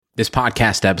This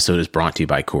podcast episode is brought to you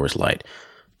by Coors Light.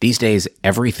 These days,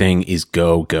 everything is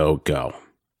go, go, go.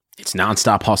 It's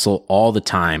nonstop hustle all the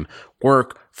time.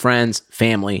 Work, friends,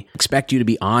 family expect you to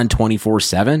be on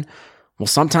 24/7. Well,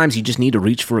 sometimes you just need to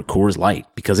reach for a Coors Light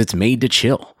because it's made to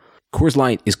chill. Coors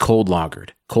Light is cold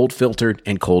lagered, cold filtered,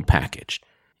 and cold packaged.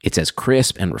 It's as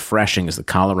crisp and refreshing as the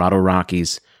Colorado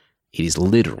Rockies. It is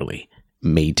literally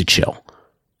made to chill.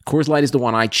 Coors Light is the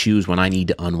one I choose when I need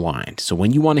to unwind. So when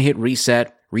you want to hit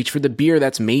reset, reach for the beer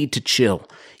that's made to chill.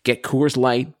 Get Coors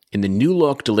Light in the new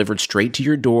look delivered straight to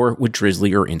your door with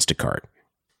Drizzly or Instacart.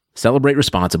 Celebrate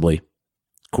responsibly.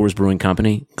 Coors Brewing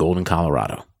Company, Golden,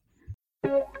 Colorado.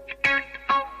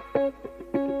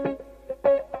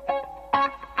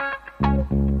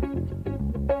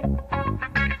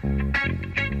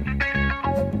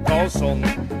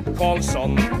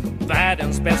 Karlsson,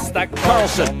 världens bästa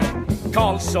Karlsson,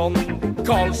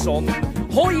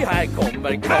 hoj här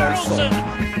kommer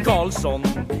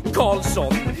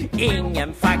Karlsson,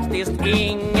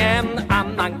 ingen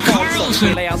annan Karlsson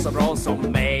spelar jag så bra som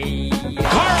mig.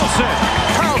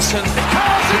 Karlsson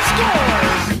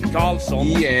scores! Karlsson,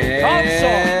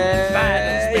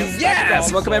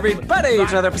 Yes! Welcome everybody to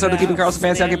another episode of the Keeping Karlsson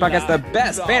Fantasy Hockey Podcast, the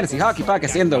best fantasy hockey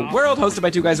podcast in the world, hosted by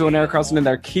two guys who own Erik Karlsson in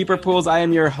their keeper pools. I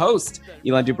am your host,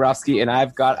 Elon Dubrovsky, and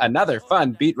I've got another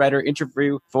fun beat writer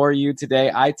interview for you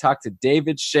today. I talked to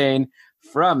David Schoen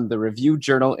from the Review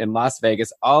Journal in Las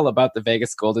Vegas, all about the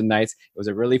Vegas Golden Knights. It was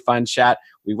a really fun chat.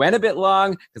 We went a bit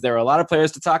long because there were a lot of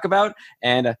players to talk about,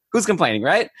 and who's complaining,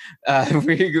 right?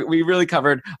 We really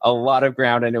covered a lot of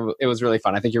ground, and it was really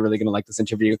fun. I think you're really going to like this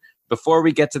interview. Before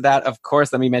we get to that, of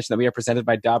course, let me mention that we are presented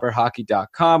by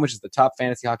DobberHockey.com, which is the top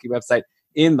fantasy hockey website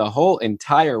in the whole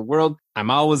entire world.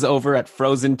 I'm always over at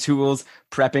Frozen Tools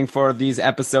prepping for these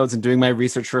episodes and doing my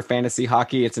research for fantasy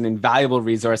hockey. It's an invaluable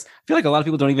resource. I feel like a lot of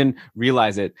people don't even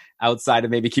realize it outside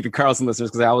of maybe Keeping Karlsson listeners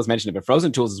because I always mention it, but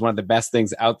Frozen Tools is one of the best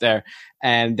things out there.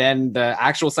 And then the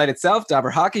actual site itself, Dobber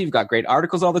Hockey, you've got great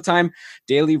articles all the time,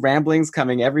 daily ramblings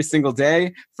coming every single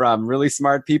day from really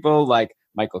smart people like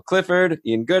Michael Clifford,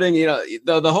 Ian Gooding,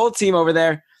 the whole team over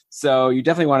there. So you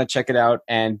definitely want to check it out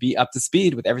and be up to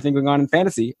speed with everything going on in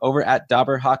fantasy over at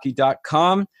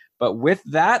DobberHockey.com. But with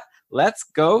that, let's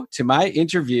go to my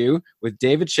interview with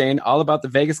David Schoen all about the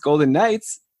Vegas Golden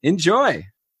Knights. Enjoy.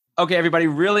 Okay, everybody,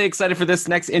 really excited for this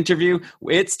next interview.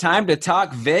 It's time to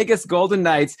talk Vegas Golden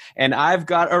Knights, and I've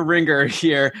got a ringer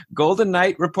here, Golden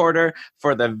Knight reporter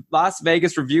for the Las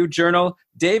Vegas Review Journal,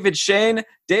 David Schoen.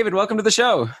 David, welcome to the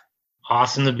show.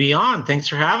 Awesome to be on. Thanks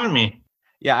for having me.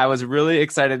 Yeah, I was really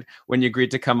excited when you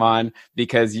agreed to come on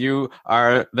because you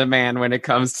are the man when it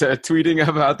comes to tweeting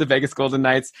about the Vegas Golden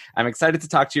Knights. I'm excited to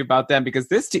talk to you about them because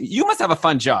this team, you must have a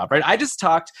fun job, right? I just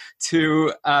talked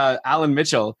to Alan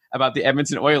Mitchell about the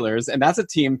Edmonton Oilers, and that's a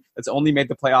team that's only made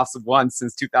the playoffs once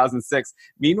since 2006.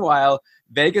 Meanwhile,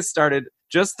 Vegas started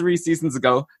just 3 seasons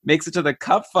ago, makes it to the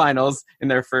Cup Finals in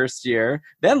their first year.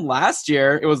 Then last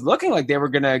year, it was looking like they were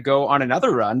going to go on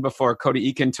another run before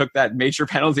Cody Eakin took that major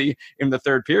penalty in the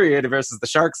third period versus the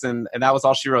Sharks, and that was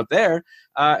all she wrote there.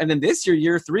 And then this year,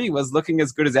 year 3, was looking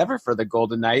as good as ever for the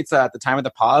Golden Knights. At the time of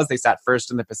the pause, they sat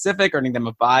first in the Pacific, earning them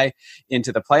a bye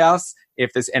into the playoffs.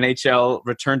 If this NHL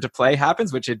return to play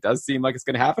happens, which it does seem like it's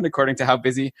going to happen, according to how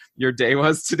busy your day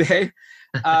was today.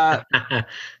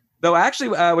 Though actually,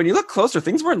 when you look closer,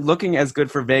 things weren't looking as good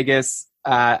for Vegas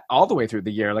all the way through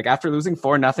the year. Like after losing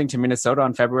 4-0 to Minnesota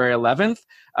on February 11th,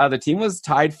 the team was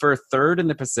tied for third in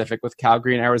the Pacific with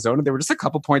Calgary and Arizona. They were just a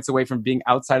couple points away from being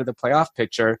outside of the playoff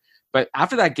picture. But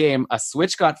after that game, a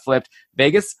switch got flipped.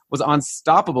 Vegas was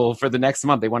unstoppable for the next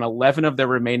month. They won 11 of their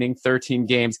remaining 13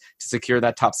 games to secure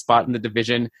that top spot in the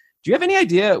division. Do you have any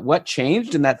idea what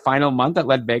changed in that final month that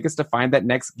led Vegas to find that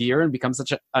next gear and become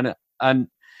such an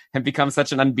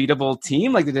unbeatable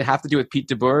team? Like, did it have to do with Pete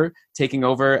DeBoer taking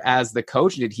over as the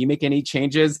coach? Did he make any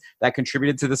changes that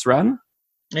contributed to this run?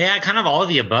 Yeah, kind of all of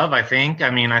the above, I think. I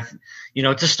mean,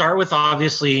 to start with,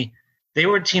 obviously, they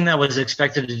were a team that was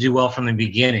expected to do well from the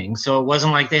beginning. So it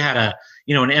wasn't like they had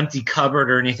an empty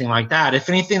cupboard or anything like that. If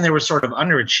anything, they were sort of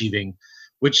underachieving,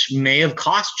 which may have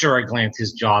cost Gerard Gallant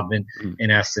his job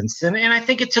in essence. And I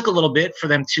think it took a little bit for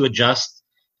them to adjust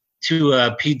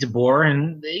to Pete DeBoer.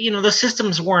 And, the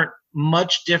systems weren't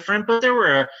much different, but there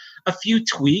were a few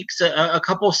tweaks, a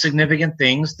couple of significant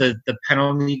things. The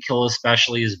penalty kill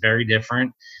especially is very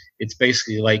different. It's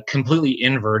basically like completely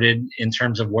inverted in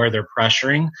terms of where they're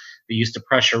pressuring. They used to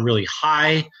pressure really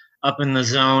high up in the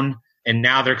zone, and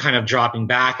now they're kind of dropping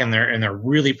back and they're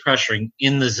really pressuring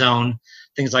in the zone,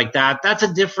 things like that. That's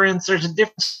a difference. There's a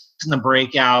difference in the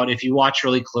breakout if you watch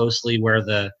really closely where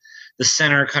the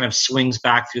center kind of swings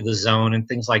back through the zone and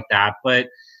things like that. But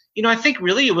I think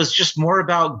really it was just more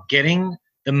about getting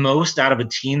the most out of a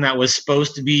team that was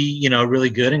supposed to be, really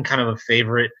good and kind of a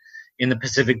favorite in the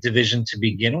Pacific Division to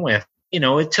begin with.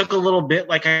 It took a little bit,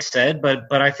 like I said,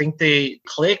 but I think they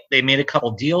clicked. They made a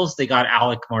couple deals. They got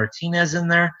Alec Martinez in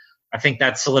there. I think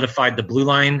that solidified the blue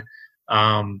line.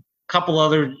 Couple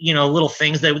other, little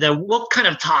things that we'll kind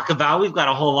of talk about. We've got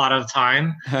a whole lot of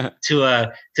time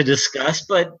to discuss,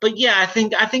 but yeah, I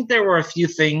think there were a few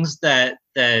things that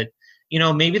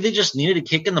maybe they just needed a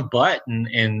kick in the butt,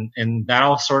 and that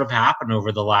all sort of happened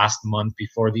over the last month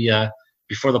before the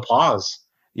pause.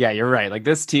 Yeah, you're right. Like,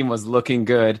 this team was looking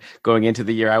good going into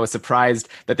the year. I was surprised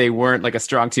that they weren't like a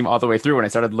strong team all the way through. When I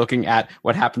started looking at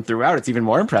what happened throughout, it's even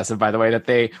more impressive, by the way, that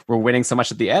they were winning so much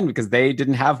at the end, because they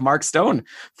didn't have Mark Stone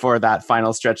for that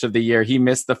final stretch of the year. He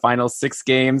missed the final 6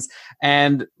 games.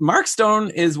 And Mark Stone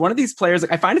is one of these players,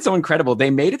 like, I find it so incredible. They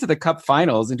made it to the Cup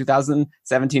finals in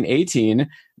 2017-18.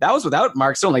 That was without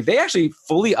Mark Stone. Like, they actually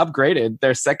fully upgraded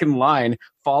their second line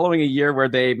following a year where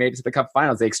they made it to the Cup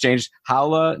finals. They exchanged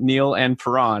Haula, Neal, and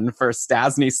Perron for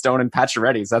Stastny, Stone, and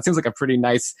Pacioretty. So that seems like a pretty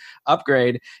nice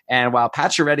upgrade. And while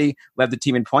Pacioretty led the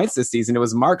team in points this season, it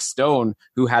was Mark Stone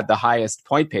who had the highest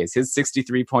point pace. His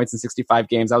 63 points in 65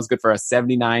 games, that was good for a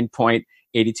 79-point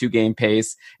 82-game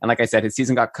pace. And like I said, his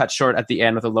season got cut short at the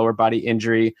end with a lower body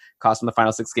injury, cost him the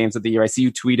final 6 games of the year. I see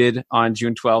you tweeted on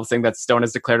June 12th saying that Stone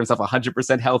has declared himself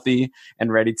 100% healthy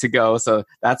and ready to go. So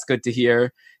that's good to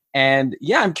hear. And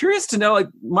yeah, I'm curious to know, like,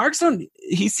 Mark Stone,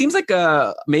 he seems like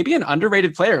maybe an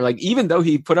underrated player. Like, even though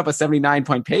he put up a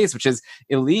 79-point pace, which is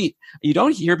elite, you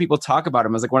don't hear people talk about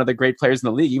him as like one of the great players in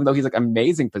the league, even though he's like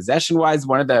amazing possession-wise,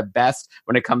 one of the best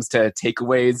when it comes to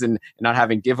takeaways and not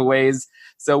having giveaways.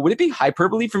 So would it be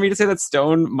hyperbole for me to say that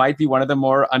Stone might be one of the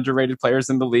more underrated players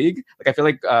in the league? Like, I feel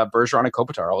like Bergeron and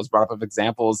Kopitar are always brought up as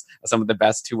examples of some of the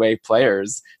best two-way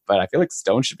players, but I feel like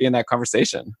Stone should be in that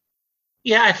conversation.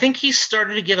 Yeah, I think he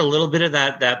started to get a little bit of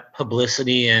that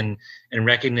publicity and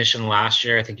recognition last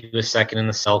year. I think he was second in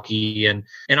the Selke,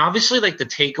 and obviously, like, the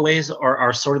takeaways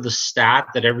are sort of the stat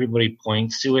that everybody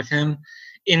points to with him.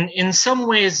 In some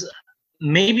ways,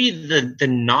 maybe the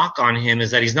knock on him is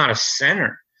that he's not a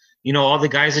center. All the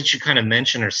guys that you kind of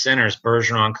mentioned are centers: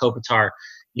 Bergeron, Kopitar.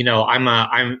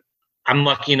 I'm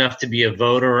lucky enough to be a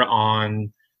voter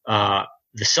on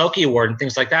the Selke Award and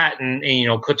things like that. And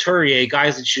Couturier,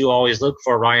 guys that you always look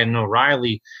for, Ryan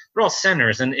O'Reilly, they're all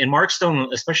centers. And Mark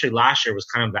Stone, especially last year, was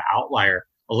kind of the outlier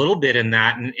a little bit in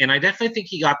that. And I definitely think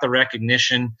he got the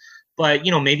recognition. But,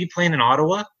 maybe playing in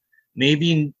Ottawa,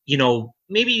 maybe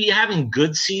having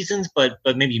good seasons, but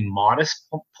maybe modest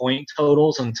point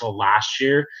totals until last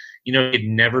year. He'd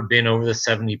never been over the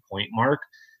 70-point mark.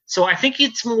 So I think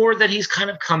it's more that he's kind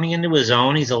of coming into his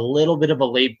own. He's a little bit of a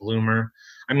late bloomer.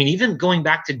 I mean, even going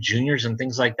back to juniors and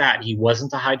things like that, he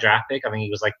wasn't a high draft pick. I think he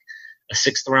was like a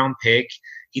 6th-round pick.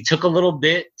 He took a little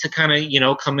bit to kind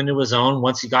of, come into his own.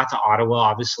 Once he got to Ottawa,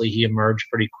 obviously he emerged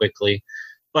pretty quickly.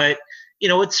 But,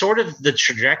 it's sort of the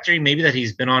trajectory maybe that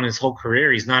he's been on his whole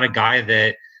career. He's not a guy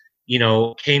that,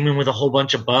 came in with a whole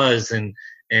bunch of buzz and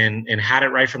had it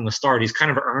right from the start. He's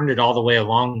kind of earned it all the way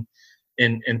along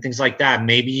and things like that.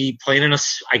 Maybe playing in a,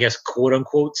 I guess,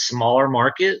 quote-unquote, smaller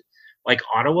market like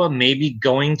Ottawa, maybe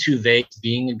going to Vegas,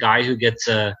 being a guy who gets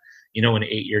an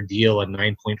 8-year deal, a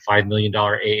 $9.5 million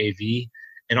AAV,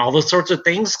 and all those sorts of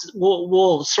things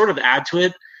will sort of add to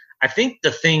it. I think the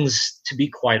things, to be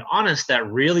quite honest,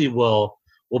 that really will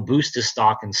boost his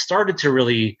stock and started to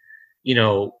really,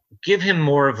 give him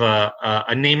more of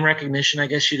a name recognition, I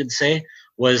guess you could say,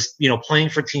 was, playing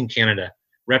for Team Canada,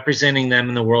 representing them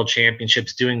in the World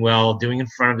Championships, doing well, doing in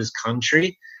front of his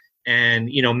country.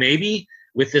 And, maybe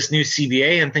with this new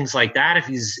CBA and things like that, if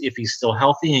he's still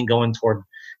healthy and going toward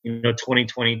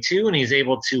 2022 and he's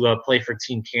able to play for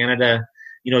Team Canada,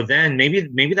 then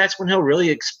maybe that's when he'll really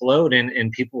explode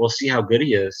and people will see how good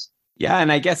he is. Yeah,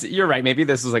 and I guess you're right. Maybe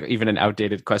this was like even an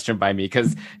outdated question by me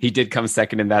because he did come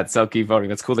second in that Selke voting.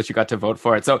 That's cool that you got to vote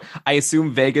for it. So I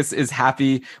assume Vegas is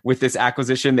happy with this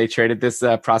acquisition. They traded this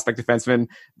prospect defenseman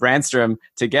Brandstrom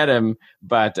to get him,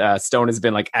 but Stone has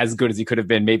been like as good as he could have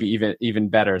been, maybe even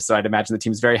better. So I'd imagine the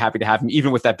team's very happy to have him,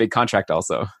 even with that big contract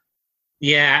also.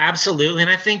 Yeah, absolutely. And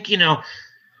I think,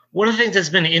 one of the things that's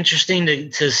been interesting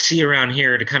to see around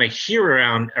here, to kind of hear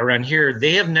around here,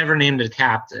 they have never named a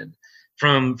captain.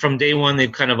 From day one,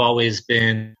 they've kind of always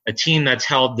been a team that's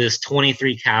held this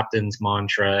 23 captains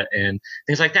mantra and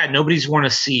things like that. Nobody's worn a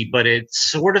seat, but it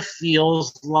sort of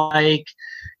feels like,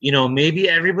 maybe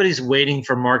everybody's waiting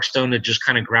for Mark Stone to just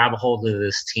kind of grab a hold of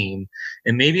this team.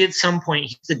 And maybe at some point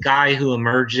he's the guy who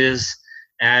emerges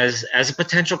as a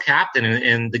potential captain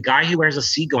and the guy who wears a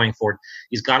C going forward.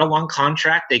 He's got a long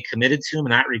contract. They committed to him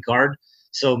in that regard.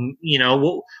 So,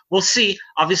 we'll see.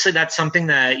 Obviously, that's something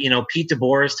that, Pete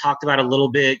DeBoer has talked about a little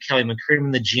bit. Kelly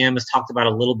McCrimmon, the GM, has talked about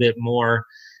a little bit more.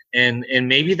 And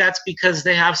maybe that's because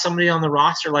they have somebody on the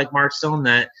roster like Mark Stone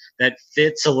that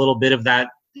fits a little bit of that,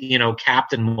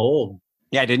 captain mold.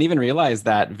 Yeah, I didn't even realize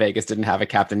that Vegas didn't have a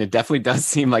captain. It definitely does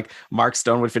seem like Mark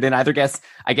Stone would fit in. I guess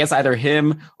either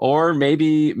him or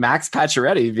maybe Max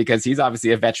Pacioretty, because he's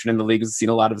obviously a veteran in the league who's seen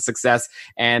a lot of success.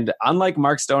 And unlike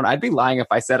Mark Stone, I'd be lying if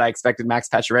I said I expected Max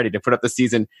Pacioretty to put up the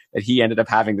season that he ended up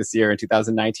having this year in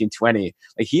 2019-20.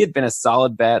 Like, he had been a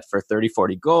solid bet for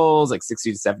 30-40 goals, like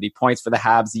 60 to 70 points for the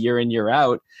Habs year in, year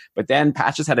out. But then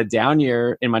Patches had a down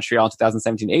year in Montreal in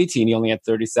 2017-18. He only had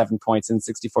 37 points in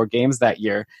 64 games that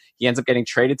year. He ends up getting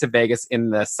traded to Vegas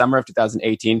in the summer of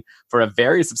 2018 for a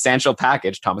very substantial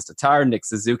package: Thomas Tatar, Nick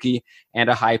Suzuki, and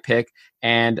a high pick.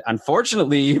 And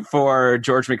unfortunately for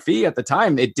George McPhee at the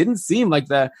time, it didn't seem like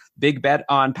the big bet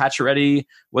on Pacioretty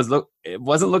it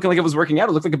wasn't looking like it was working out.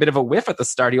 It looked like a bit of a whiff at the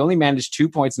start. He only managed 2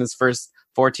 points in his first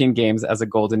 14 games as a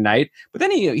Golden Knight, but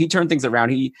then he turned things around.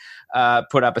 He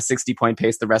put up a 60-point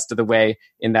pace the rest of the way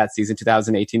in that season,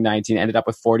 2018-19, ended up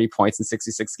with 40 points in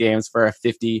 66 games for a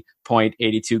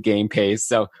 50.82 game pace.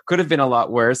 So could have been a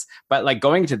lot worse. But like,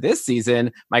 going to this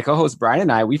season, my co-host Brian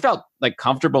and I, we felt like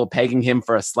comfortable pegging him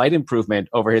for a slight improvement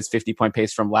over his 50-point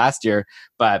pace from last year,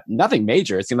 but nothing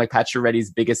major. It seemed like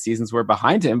Pacioretty's biggest seasons were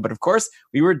behind him, but of course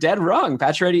we were dead wrong.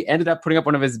 Pacioretty ended up putting up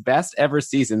one of his best ever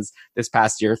seasons this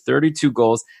past year: 32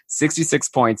 goals, 66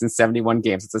 points in 71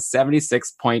 games. It's a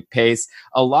 76-point pace,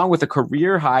 along with a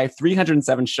career high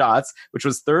 307 shots, which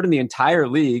was third in the entire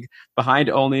league, behind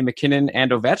only McKinnon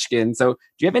and Ovechkin. So do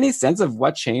you have any sense of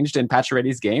what changed in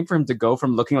Pacioretty's game for him to go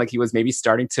from looking like he was maybe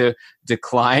starting to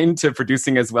decline to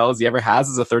producing as well as he ever has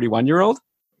as a 31-year-old?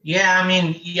 Yeah,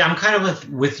 I'm kind of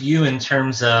with you in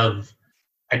terms of,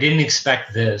 I didn't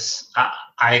expect this.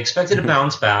 I expected a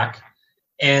bounce back.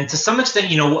 And to some extent,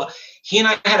 he and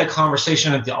I had a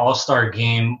conversation at the All-Star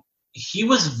game. He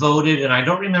was voted, and I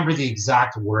don't remember the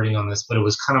exact wording on this, but it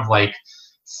was kind of like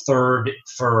third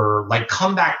for like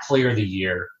comeback player of the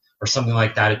year or something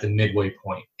like that at the midway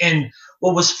point. And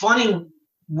what was funny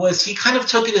was he kind of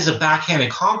took it as a backhanded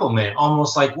compliment,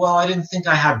 almost like, well, I didn't think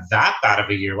I had that bad of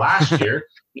a year last year.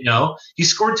 He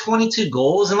scored 22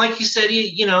 goals. And like you said,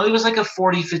 he was like a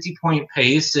 40, 50 point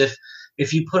pace.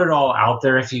 If you put it all out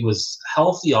there, if he was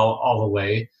healthy all the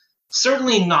way,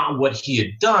 certainly not what he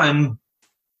had done,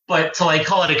 but to like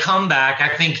call it a comeback,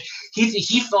 I think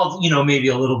he felt, maybe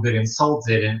a little bit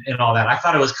insulted and all that. I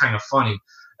thought it was kind of funny.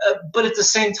 But at the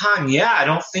same time, yeah, I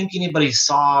don't think anybody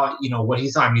saw, what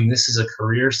he's on. This is a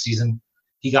career season.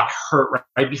 He got hurt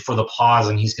right before the pause,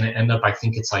 and he's going to end up, I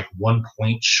think it's like 1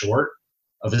 point short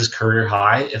of his career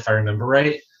high, if I remember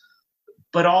right.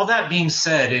 But all that being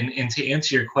said, and to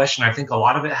answer your question, I think a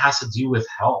lot of it has to do with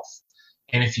health.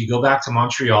 And if you go back to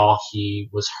Montreal, he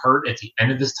was hurt at the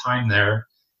end of his time there.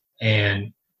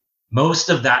 And most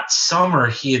of that summer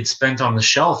he had spent on the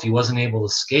shelf. He wasn't able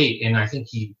to skate. And I think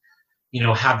he,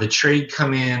 had the trade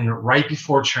come in right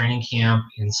before training camp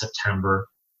in September.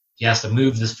 He has to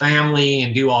move his family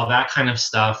and do all that kind of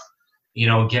stuff,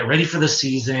 get ready for the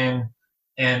season.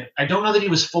 And I don't know that he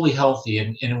was fully healthy.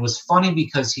 And it was funny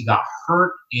because he got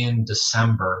hurt in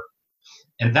December.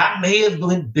 And that may have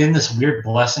been this weird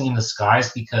blessing in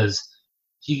disguise, because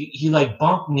he like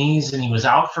bumped knees and he was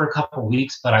out for a couple of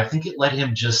weeks, but I think it let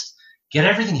him just get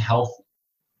everything healthy.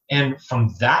 And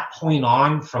from that point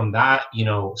on, from that,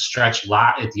 stretch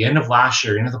at the end of last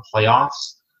year into the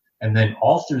playoffs, and then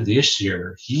all through this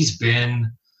year, he's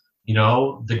been,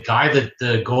 the guy that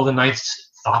the Golden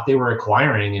Knights thought they were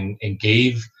acquiring and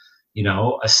gave, a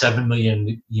 $7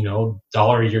 million,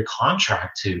 a year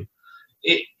contract to.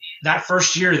 That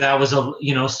first year, that was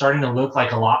starting to look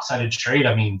like a lopsided trade.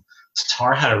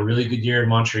 Tatar had a really good year in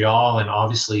Montreal, and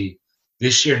obviously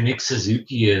this year Nick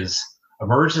Suzuki is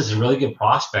emerged as a really good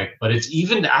prospect. But it's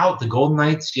evened out. The Golden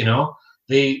Knights,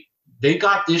 they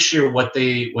got this year what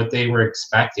they were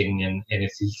expecting, and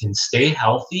if he can stay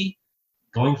healthy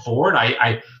going forward,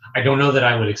 I don't know that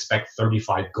I would expect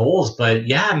 35 goals, but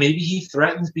yeah, maybe he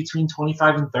threatens between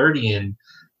 25 and 30,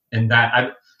 and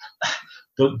that.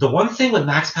 The one thing with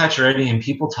Max Pacioretty, and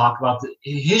people talk about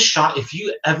his shot, if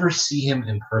you ever see him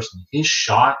in person, his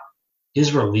shot,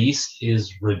 his release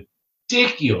is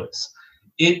ridiculous.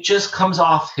 It just comes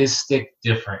off his stick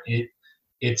different.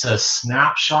 It's a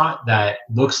snapshot that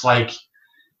looks like,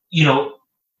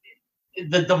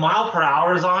 the mile per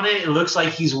hour is on it. It looks like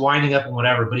he's winding up and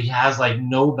whatever, but he has like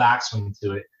no backswing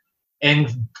to it.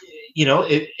 And,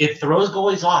 it throws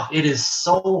goalies off. It is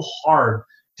so hard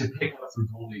to pick up for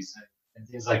goalies and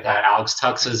things like that. Alex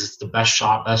Tuck says it's the best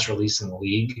shot, best release in the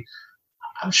league.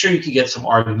 I'm sure you could get some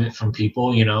argument from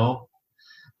people,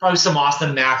 probably some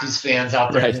Austin Matthews fans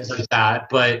out there, right, and things like that.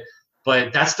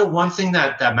 But that's the one thing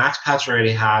that Max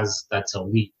Pacioretty has that's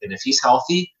elite. And if he's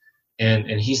healthy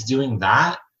and he's doing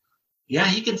that, yeah,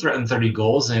 he can threaten 30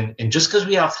 goals. And just because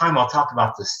we have time, I'll talk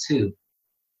about this too.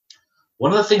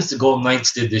 One of the things the Golden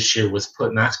Knights did this year was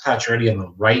put Max Pacioretty on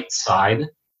the right side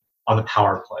on the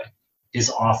power play, his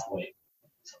off leg,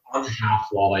 on the half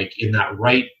wall, like in that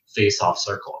right face-off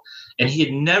circle. And he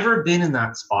had never been in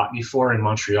that spot before in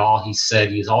Montreal. He said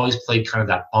he's always played kind of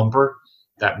that bumper,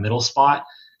 that middle spot.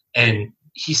 And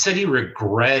he said he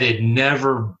regretted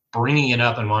never bringing it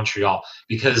up in Montreal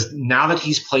because now that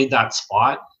he's played that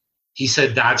spot, he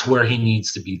said that's where he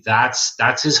needs to be. That's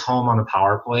his home on the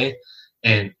power play.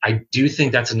 And I do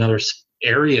think that's another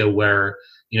area where,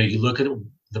 you look at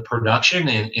the production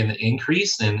and the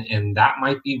increase, and that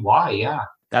might be why, yeah.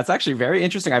 That's actually very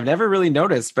interesting. I've never really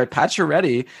noticed, but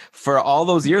Pacioretty, for all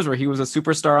those years where he was a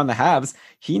superstar on the Habs,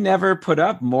 he never put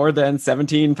up more than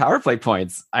 17 power play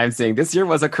points. I'm saying this year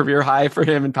was a career high for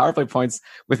him in power play points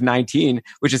with 19,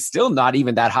 which is still not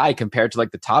even that high compared to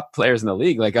like the top players in the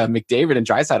league. Like McDavid and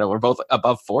Draisaitl were both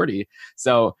above 40.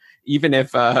 So even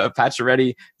if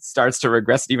Pacioretty starts to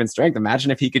regress at even strength,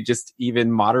 imagine if he could just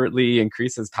even moderately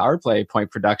increase his power play point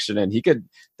production, and he could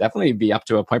definitely be up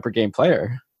to a point per game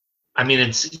player. I mean,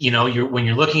 it's, when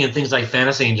you're looking at things like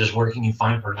fantasy and just working, you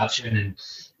find production and,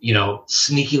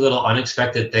 sneaky little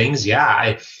unexpected things.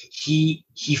 Yeah, he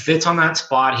fits on that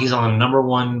spot. He's on the number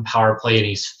one power play and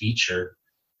he's featured.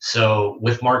 So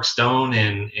with Mark Stone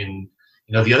and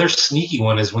the other sneaky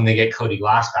one is when they get Cody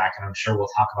Glass back, and I'm sure we'll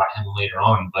talk about him later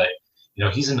on. But,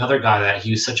 he's another guy that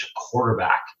he was such a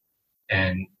quarterback.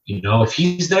 And, if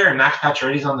he's there and Max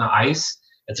Pacioretty's on the ice,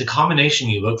 it's a combination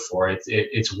you look for.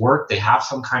 It's work. They have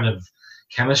some kind of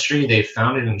chemistry. They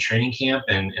found it in training camp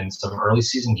and some early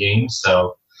season games.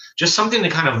 So just something to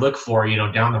kind of look for,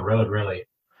 down the road, really.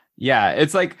 Yeah,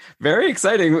 it's like very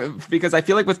exciting because I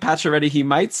feel like with Pacioretty, he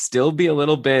might still be a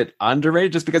little bit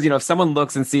underrated just because, if someone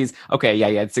looks and sees, okay, yeah,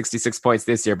 he had 66 points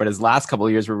this year, but his last couple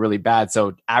of years were really bad.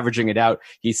 So averaging it out,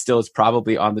 he still is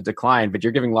probably on the decline, but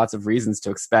you're giving lots of reasons to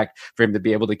expect for him to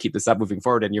be able to keep this up moving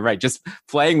forward. And you're right, just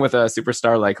playing with a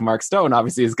superstar like Mark Stone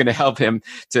obviously is going to help him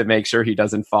to make sure he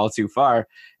doesn't fall too far.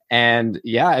 And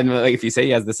yeah, and like if you say he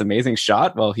has this amazing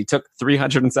shot, well, he took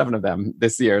 307 of them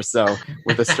this year. So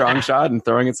with a strong shot and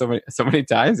throwing it so many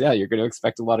times, yeah, you're going to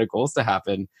expect a lot of goals to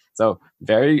happen. So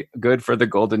very good for the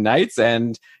Golden Knights.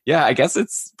 And yeah, I guess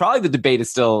it's probably the debate is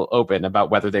still open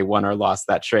about whether they won or lost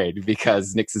that trade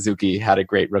because Nick Suzuki had a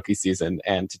great rookie season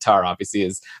and Tatar obviously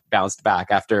has bounced back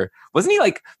after, wasn't he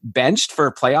like benched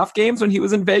for playoff games when he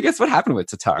was in Vegas? What happened with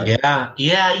Tatar? Yeah.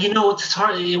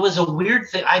 Tatar, it was a weird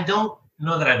thing. I don't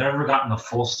know that I've ever gotten the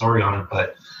full story on it,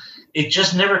 but it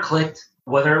just never clicked,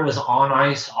 whether it was on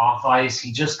ice, off ice.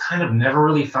 He just kind of never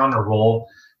really found a role.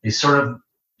 They sort of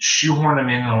shoehorned him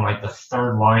in on like the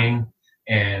third line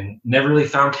and never really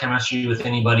found chemistry with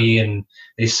anybody. And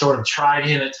they sort of tried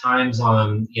him at times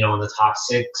on, in the top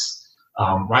six.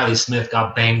 Riley Smith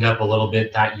got banged up a little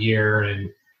bit that year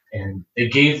and they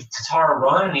gave Tatar a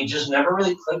run and he just never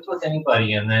really clicked with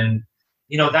anybody. And then,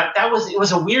 it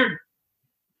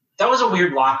was a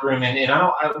weird locker room,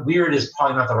 and weird is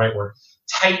probably not the right word.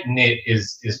 Tight knit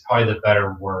is probably the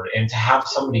better word. And to have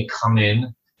somebody come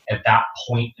in at that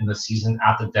point in the season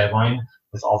at the deadline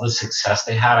with all the success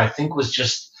they had, I think was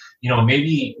just,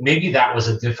 maybe that was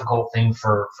a difficult thing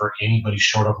for anybody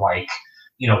short of like,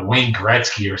 Wayne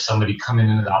Gretzky or somebody coming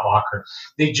into that locker.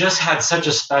 They just had such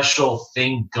a special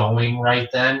thing going right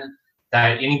then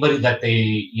that anybody that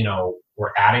they,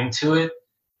 were adding to it,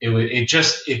 it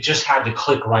just had to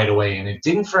click right away, and it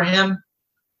didn't for him.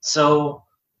 So,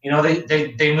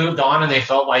 they moved on, and they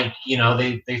felt like,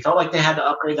 they felt like they had to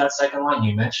upgrade that second line.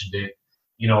 You mentioned it,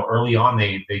 early on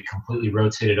they completely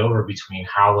rotated over between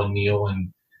Howe and Neal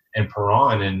and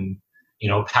Perron, and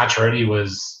Pacioretty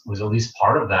was at least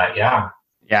part of that. Yeah.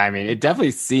 Yeah, I mean, it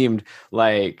definitely seemed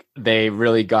like they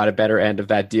really got a better end of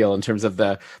that deal in terms of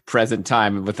the present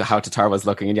time with how Tatar was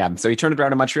looking. And yeah, so he turned it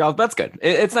around in Montreal. That's good.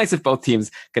 It's nice if both teams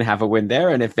can have a win there.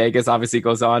 And if Vegas obviously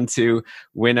goes on to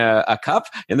win a cup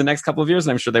in the next couple of years,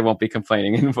 and I'm sure they won't be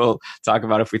complaining. And we'll talk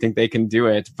about if we think they can do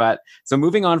it. But so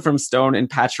moving on from Stone and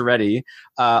Pacioretty,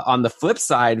 on the flip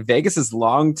side, Vegas's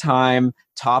longtime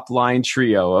top line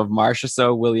trio of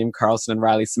Marchessault, William Karlsson, and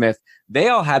Riley Smith, they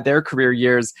all had their career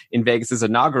years in Vegas's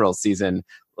inaugural season.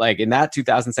 like in that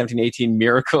 2017-18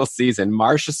 miracle season,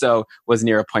 Marchessault was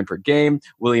near a point per game.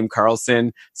 William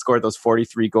Karlsson scored those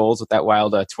 43 goals with that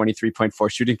wild 23.4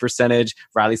 shooting percentage.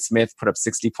 Riley Smith put up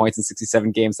 60 points in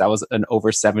 67 games. That was an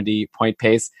over 70 point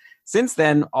pace. Since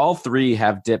then, all three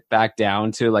have dipped back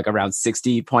down to like around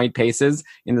 60 point paces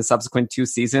in the subsequent 2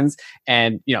 seasons.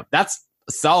 And, that's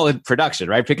solid production,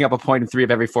 right? Picking up a point in 3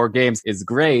 of every 4 games is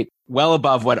great. Well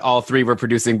above what all 3 were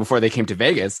producing before they came to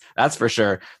Vegas. That's for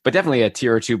sure. But definitely a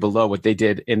tier or 2 below what they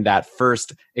did in that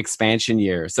first expansion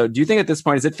year. So do you think at this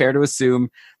point, is it fair to assume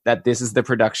that this is the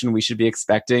production we should be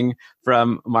expecting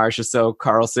from Marchessault,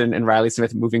 Karlsson, and Riley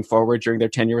Smith moving forward during their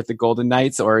tenure with the Golden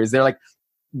Knights? Or is there like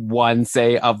one,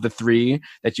 say, of the 3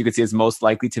 that you could see as most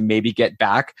likely to maybe get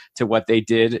back to what they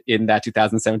did in that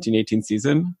 2017-18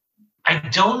 season? I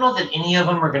don't know that any of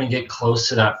them are going to get close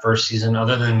to that first season,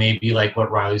 other than maybe like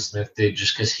what Riley Smith did,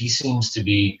 just because he seems to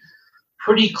be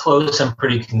pretty close and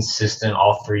pretty consistent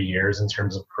all 3 years in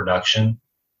terms of production.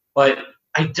 But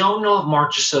I don't know if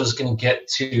Marchessault is going to get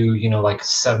to, like a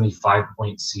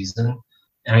 75-point season.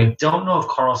 And I don't know if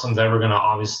Karlsson's ever going to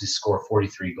obviously score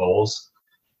 43 goals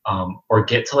or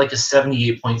get to like a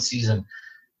 78-point season.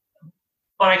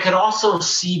 But I could also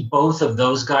see both of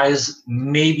those guys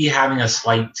maybe having a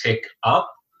slight tick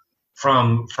up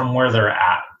from where they're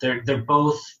at. They're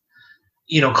both,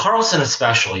 Karlsson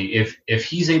especially, if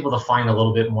he's able to find a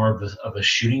little bit more of a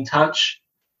shooting touch,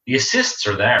 the assists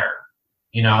are there.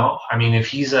 I mean, if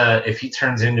he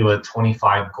turns into a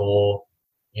 25 goal,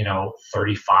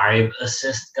 35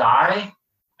 assist guy,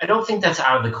 I don't think that's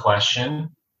out of the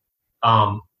question.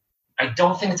 I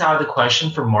don't think it's out of the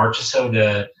question for Marchessault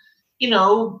to,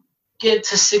 get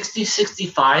to 60,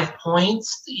 65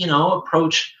 points,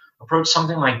 approach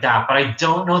something like that. But I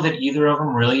don't know that either of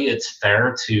them really it's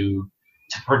fair to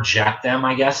project them,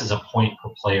 I guess, as a point per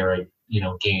player,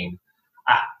 game.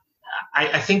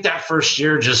 I think that first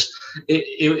year just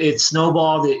it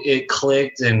snowballed, it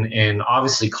clicked, and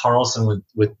obviously Karlsson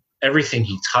with everything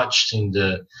he touched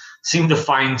seemed to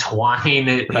find twine.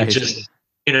 It just,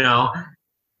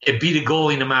 it beat a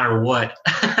goalie no matter what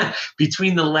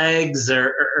between the legs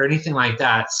or anything like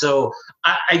that. So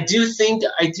I do think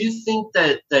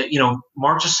that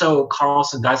Marchessault,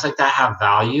 Karlsson, guys like that have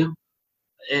value.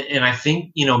 And I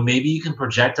think, maybe you can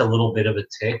project a little bit of a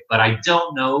tick, but I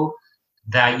don't know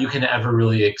that you can ever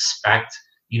really expect,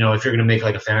 if you're going to make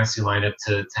like a fantasy lineup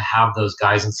to have those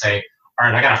guys and say, all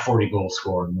right, I got a 40 goal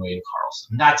scorer in William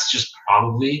Karlsson. That's just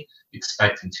probably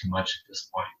expecting too much at this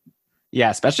point. Yeah,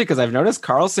 especially because I've noticed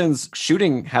Karlsson's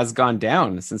shooting has gone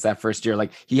down since that first year.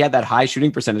 Like he had that high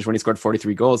shooting percentage when he scored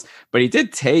 43 goals, but he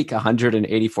did take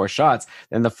 184 shots.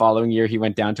 Then the following year he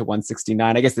went down to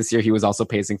 169. I guess this year he was also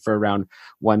pacing for around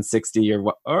 160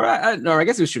 or I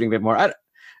guess he was shooting a bit more.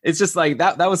 It's just like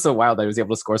that was so wild that he was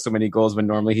able to score so many goals when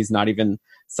normally he's not even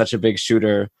such a big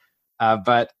shooter.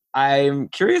 But I'm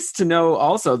curious to know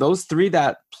also those 3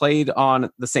 that played on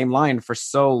the same line for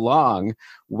so long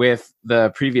with the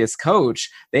previous coach,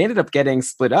 they ended up getting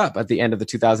split up at the end of the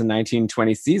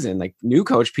 2019-20 season. Like new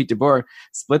coach Pete DeBoer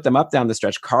split them up down the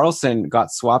stretch. Karlsson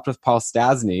got swapped with Paul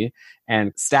Stastny,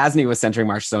 and Stastny was centering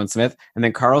Marchessault and Smith, and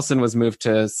then Karlsson was moved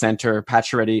to center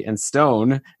Pacioretty and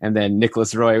Stone, and then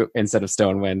Nicholas Roy instead of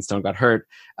Stone when Stone got hurt.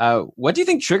 What do you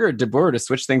think triggered DeBoer to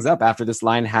switch things up after this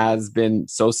line has been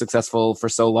so successful for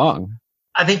so long?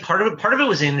 I think part of it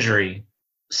was injury.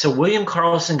 So William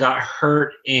Karlsson got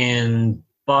hurt in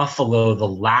Buffalo the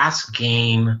last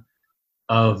game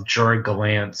of Gerard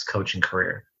Gallant's coaching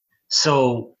career.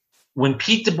 So when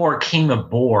Pete DeBoer came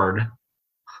aboard,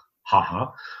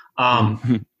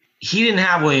 he didn't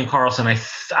have William Karlsson.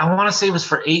 I want to say it was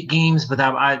for 8 games, but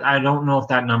I don't know if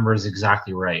that number is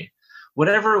exactly right.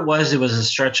 Whatever it was a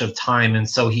stretch of time, and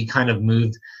so he kind of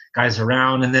moved guys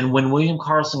around. And then when William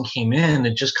Karlsson came in,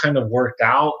 it just kind of worked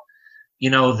out,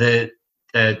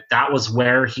 that was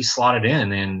where he slotted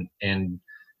in. And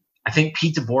I think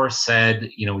Pete DeBoer said,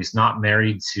 he's not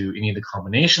married to any of the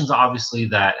combinations, obviously,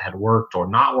 that had worked or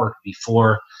not worked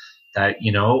before, that,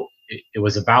 it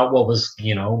was about what was,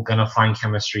 going to find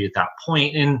chemistry at that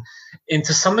point. And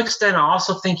to some extent, I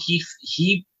also think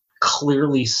he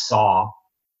clearly saw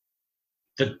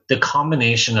the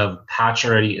combination of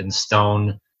Pacioretty and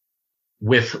Stone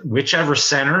with whichever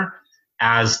center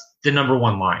as the number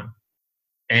 1 line.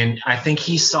 And I think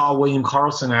he saw William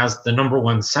Karlsson as the number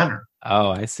 1 center.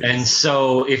 Oh, I see. And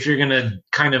so if you're going to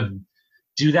kind of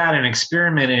do that and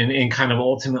experiment and kind of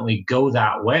ultimately go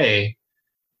that way,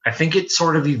 I think it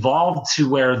sort of evolved to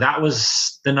where that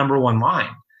was the number 1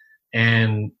 line.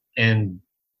 And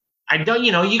I don't,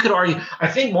 you could argue, I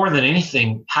think more than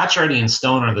anything, Pacioretty and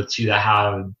Stone are the 2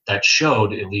 that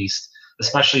showed at least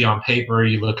especially on paper,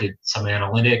 you look at some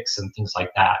analytics and things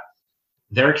like that.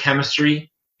 Their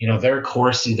chemistry, their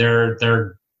Corsi, their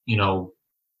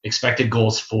expected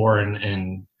goals for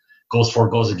and goals for,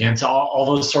 goals against, all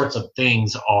those sorts of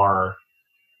things are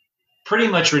pretty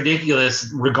much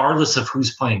ridiculous regardless of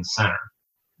who's playing center.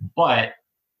 But,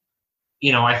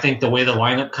 I think the way the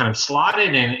lineup kind of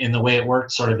slotted and the way it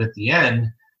worked sort of at the end,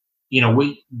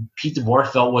 Pete DeBoer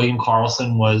felt William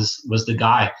Karlsson was the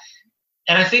guy.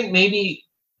 And I think maybe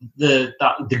the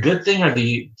good thing, or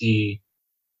the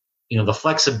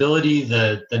flexibility,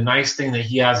 the nice thing that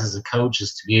he has as a coach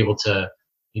is to be able to,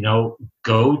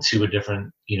 go to a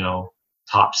different,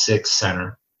 top six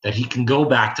center, that he can go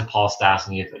back to Paul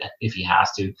Stastny if he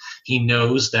has to. He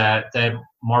knows that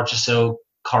Marchessault,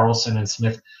 Karlsson, and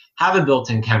Smith have a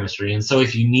built-in chemistry. And so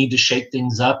if you need to shake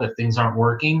things up, if things aren't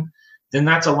working, then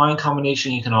that's a line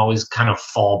combination you can always kind of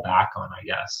fall back on, I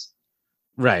guess.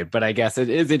 Right. But I guess it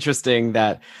is interesting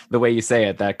that the way you say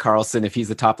it, that Karlsson, if he's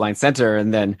the top line center,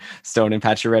 and then Stone and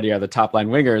Pacioretty are the top line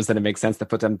wingers, then it makes sense to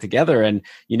put them together. And,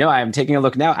 I'm taking a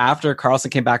look now. After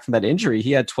Karlsson came back from that injury,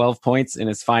 he had 12 points in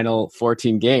his final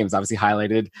 14 games, obviously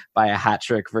highlighted by a hat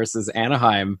trick versus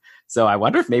Anaheim. So I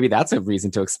wonder if maybe that's a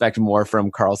reason to expect more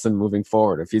from Karlsson moving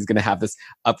forward, if he's going to have this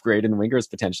upgrade in wingers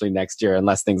potentially next year,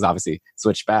 unless things obviously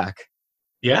switch back.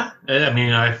 Yeah. I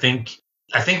mean, I think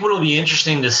what will be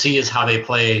interesting to see is how they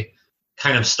play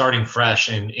kind of starting fresh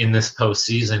in this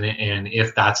postseason, and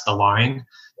if that's the line,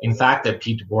 in fact, that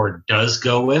Pete DeBoer does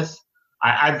go with.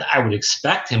 I would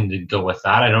expect him to go with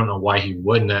that. I don't know why he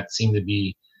wouldn't. That seemed to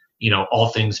be, all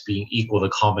things being equal, the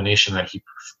combination that he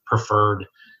preferred,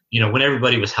 when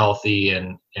everybody was healthy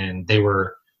and they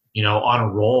were, on a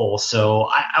roll. So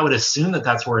I would assume that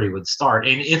that's where he would start.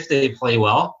 And if they play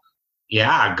well,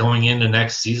 yeah, going into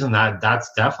next season, that's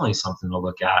definitely something to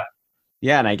look at.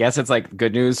 Yeah, and I guess it's like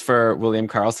good news for William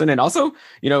Karlsson. And also,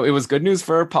 it was good news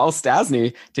for Paul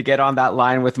Stastny to get on that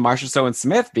line with Marchessault and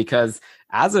Smith, because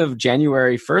as of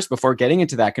January 1st, before getting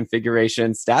into that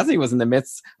configuration, Stastny was in the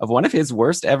midst of one of his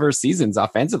worst ever seasons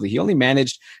offensively. He only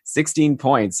managed 16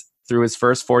 points through his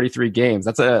first 43 games.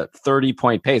 That's a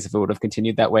 30-point pace if it would have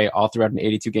continued that way all throughout an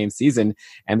 82-game season.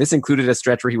 And this included a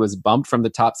stretch where he was bumped from the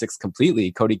top six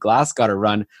completely. Cody Glass got a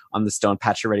run on the Stone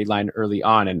Pacioretty line early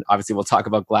on. And obviously we'll talk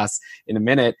about Glass in a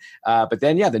minute. But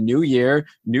then, the new year,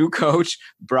 new coach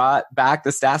brought back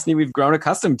the Stastny we've grown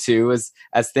accustomed to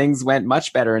as things went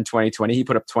much better in 2020. He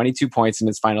put up 22 points in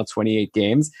his final 28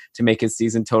 games to make his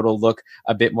season total look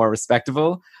a bit more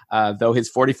respectable, though his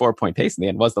 44-point pace in the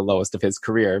end was the lowest of his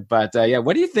career. But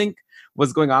what do you think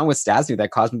was going on with Stastny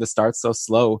that caused him to start so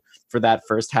slow for that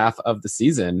first half of the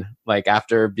season, like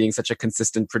after being such a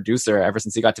consistent producer ever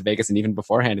since he got to Vegas and even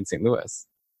beforehand in St. Louis?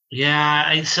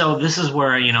 Yeah, so this is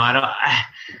where, I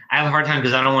have a hard time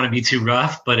because I don't want to be too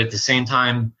rough, but at the same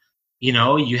time,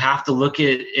 you have to look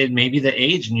at maybe the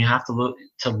age, and you have to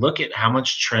look at how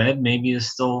much tread maybe is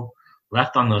still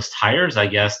left on those tires, I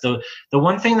guess. The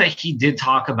one thing that he did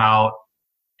talk about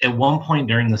at one point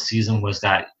during the season was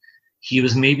that he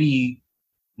was maybe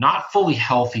not fully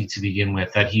healthy to begin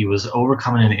with, that he was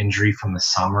overcoming an injury from the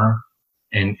summer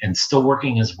and still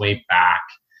working his way back.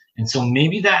 And so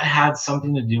maybe that had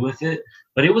something to do with it,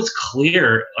 but it was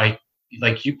clear,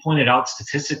 like you pointed out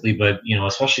statistically, but,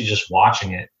 especially just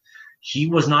watching it, he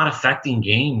was not affecting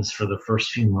games for the first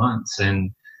few months.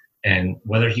 And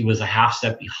whether he was a half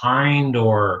step behind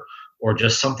or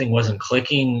just something wasn't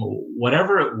clicking,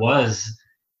 whatever it was,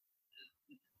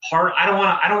 I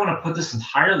don't want to put this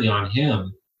entirely on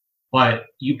him, but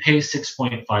you pay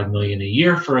 $6.5 million a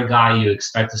year for a guy, you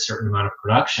expect a certain amount of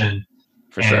production.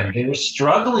 For sure. They were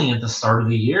struggling at the start of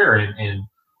the year, and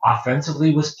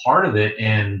offensively was part of it.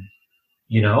 And,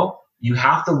 you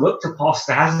have to look to Paul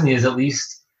Stastny as at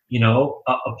least,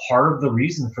 a part of the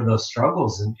reason for those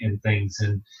struggles and things.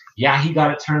 And yeah, he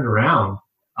got it turned around.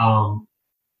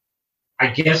 I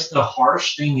guess the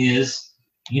harsh thing is,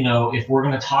 if we're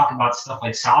going to talk about stuff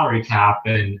like salary cap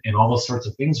and all those sorts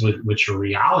of things, which are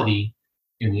reality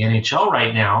in the NHL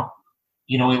right now,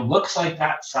 it looks like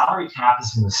that salary cap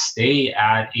is going to stay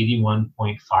at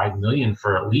 $81.5 million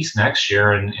for at least next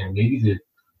year and maybe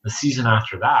the season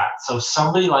after that. So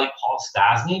somebody like Paul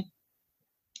Stastny,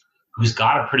 who's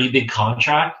got a pretty big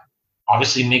contract,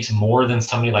 obviously makes more than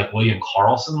somebody like William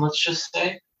Karlsson, let's just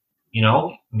say,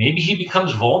 maybe he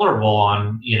becomes vulnerable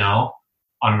on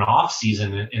an off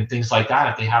season and things like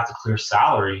that if they have to clear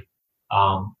salary.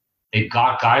 They've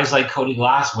got guys like Cody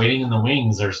Glass waiting in the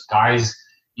wings. There's guys,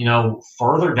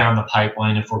 further down the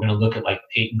pipeline if we're going to look at like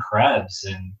Peyton Krebs.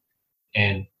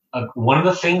 And one of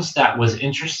the things that was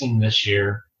interesting this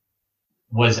year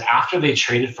was after they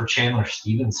traded for Chandler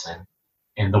Stevenson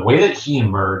and the way that he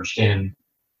emerged, and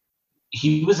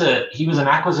he was an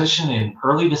acquisition in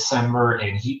early December,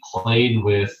 and he played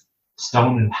with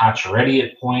Stone and Pacioretty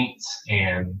at points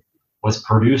and was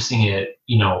producing it,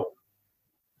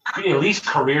 at least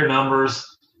career numbers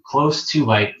close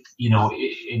to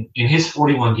in his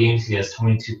 41 games, he has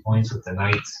 22 points with the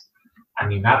Knights. I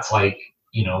mean, that's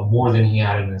more than he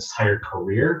had in his entire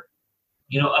career,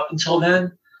 up until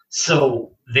then.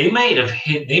 So they may have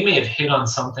hit on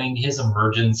something. His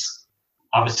emergence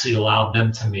obviously allowed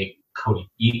them to make Cody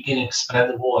Eakin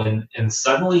expendable, and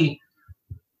suddenly,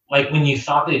 when you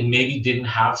thought they maybe didn't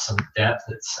have some depth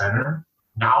at center,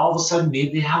 now all of a sudden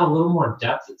maybe they have a little more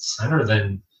depth at center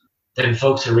than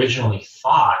folks originally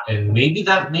thought, and maybe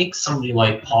that makes somebody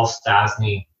like Paul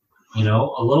Stastny, a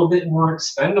little bit more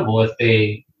expendable if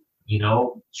they,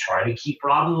 try to keep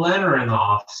Robin Lehner in the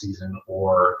offseason,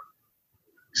 or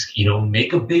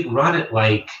make a big run at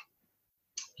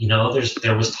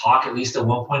there was talk at least at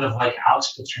one point of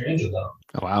Alex Pietrangelo.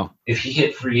 Oh wow! If he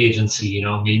hit free agency,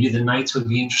 maybe the Knights would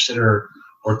be interested or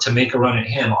to make a run at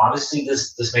him. Obviously,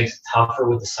 this makes it tougher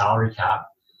with the salary cap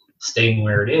staying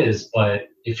where it is. But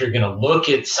if you're going to look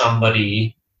at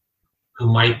somebody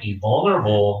who might be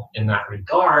vulnerable in that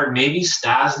regard, maybe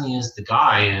Stastny is the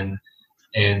guy.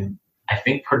 And I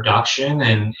think production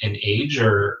and age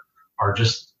are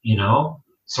just,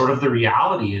 sort of the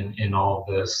reality in all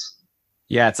of this.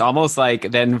 Yeah, it's almost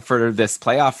like then for this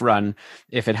playoff run,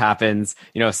 if it happens,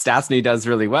 if Stastny does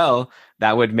really well,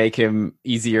 that would make him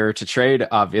easier to trade,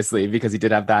 obviously, because he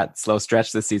did have that slow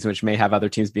stretch this season, which may have other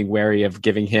teams being wary of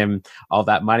giving him all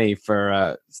that money for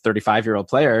a 35-year-old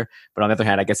player. But on the other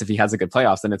hand, I guess if he has a good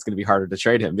playoffs, then it's going to be harder to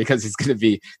trade him because he's going to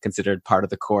be considered part of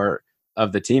the core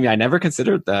of the team. I never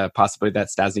considered the possibility that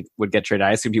Stastny would get traded.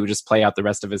 I assumed he would just play out the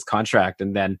rest of his contract.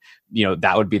 And then,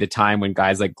 that would be the time when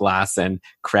guys like Glass and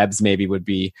Krebs maybe would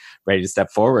be ready to step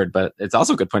forward. But it's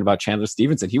also a good point about Chandler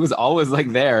Stevenson. He was always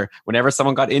there whenever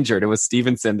someone got injured. It was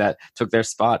Stevenson that took their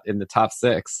spot in the top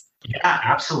six. Yeah,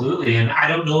 absolutely. And I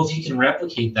don't know if he can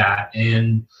replicate that.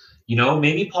 And,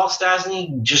 maybe Paul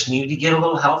Stastny just needed to get a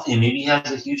little healthy, and maybe he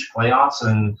has a huge playoffs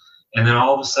and then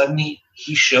all of a sudden he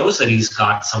shows that he's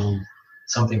got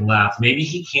something left. Maybe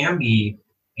he can be,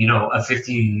 a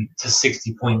 50 to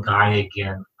 60 point guy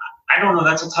again. I don't know.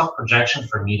 That's a tough projection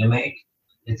for me to make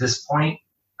at this point.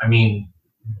 I mean,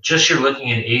 just you're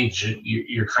looking at age,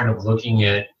 you're kind of looking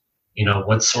at,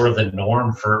 what's sort of the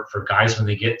norm for guys when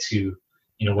they get to,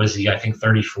 what is he, I think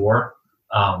 34.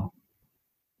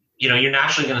 You're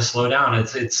naturally going to slow down.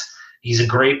 He's a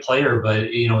great player, but,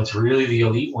 it's really the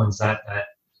elite ones that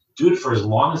do it for as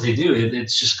long as they do.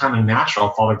 It's just kind of natural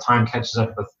if all their time catches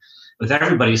up with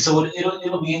everybody. So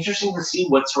it'll be interesting to see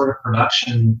what sort of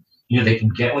production they can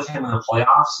get with him in the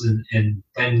playoffs, and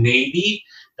then maybe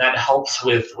that helps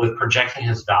with projecting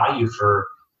his value for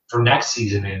next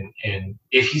season. And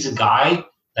if he's a guy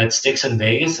that sticks in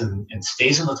Vegas and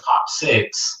stays in the top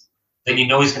six, then he's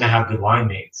going to have good line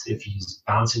mates. If he's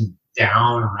bouncing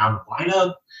down around the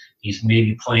lineup, he's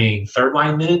maybe playing third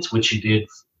line minutes, which he did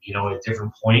at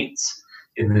different points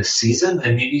in this season,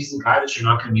 and maybe he's the guy that you're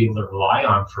not going to be able to rely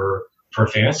on for a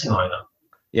fantasy lineup.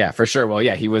 Yeah, for sure. Well,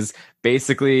 yeah, he was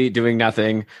basically doing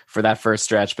nothing for that first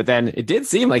stretch, but then it did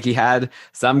seem like he had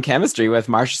some chemistry with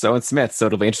Marchessault and Smith. So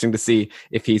it'll be interesting to see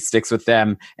if he sticks with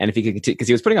them and if he can continue, because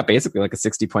he was putting up basically like a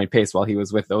 60-point pace while he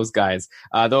was with those guys.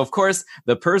 Though, of course,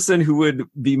 the person who would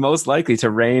be most likely to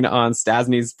rain on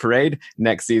Stastny's parade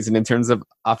next season in terms of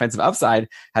offensive upside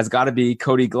has got to be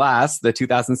Cody Glass, the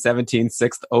 2017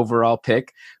 sixth overall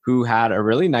pick, who had a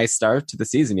really nice start to the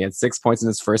season. He had 6 points in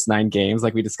his first 9 games.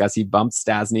 Like we discussed, he bumped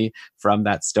Stastny from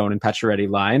that Stone and Pacioretty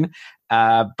line.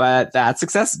 But that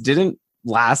success didn't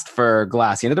last for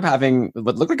Glass. He ended up having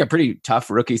what looked like a pretty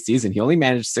tough rookie season. He only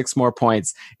managed 6 more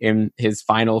points in his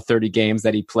final 30 games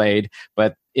that he played,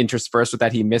 but interspersed with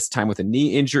that, he missed time with a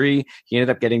knee injury. He ended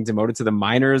up getting demoted to the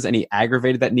minors, and he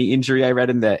aggravated that knee injury, I read,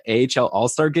 in the AHL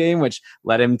All-Star game, which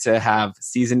led him to have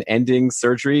season-ending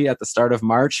surgery at the start of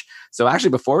March. So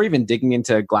actually, before even digging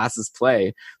into Glass's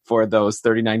play for those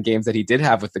 39 games that he did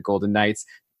have with the Golden Knights,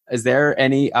 is there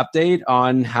any update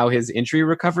on how his injury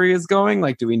recovery is going?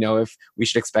 Like, do we know if we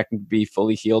should expect him to be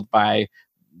fully healed by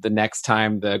the next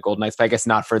time the Golden Knights play? I guess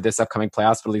not for this upcoming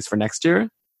playoffs, but at least for next year?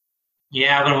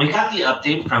 Yeah, when we got the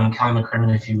update from Kelly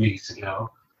McCrimmon a few weeks ago,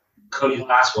 Cody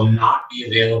Glass will not be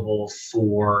available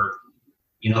for,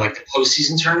 like the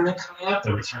postseason tournament coming up,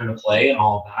 the return to play and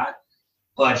all of that.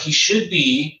 But he should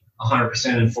be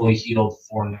 100% and fully healed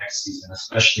for next season,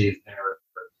 especially if they're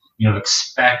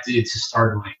expected to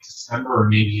start in like December or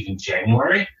maybe even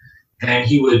January. Then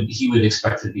he would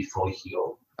expect to be fully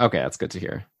healed. Okay, that's good to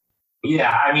hear.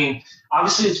 Yeah, I mean,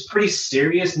 obviously it's pretty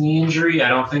serious knee injury. I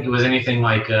don't think it was anything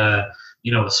like a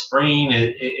sprain.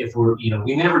 If we're,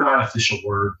 we never got an official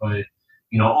word, but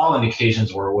all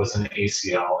indications were it was an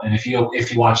ACL. And if you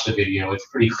watch the video, it's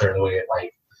pretty clear the way it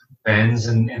like bends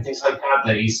and things like that.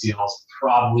 The ACL is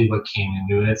probably what came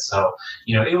into it. So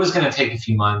it was going to take a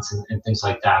few months and things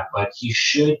like that. But he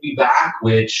should be back.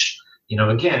 Which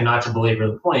again, not to belabor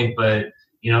the point, but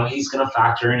he's going to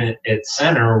factor in at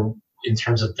center in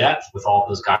terms of depth with all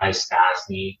those guys,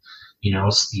 Stastny,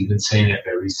 Stevenson, if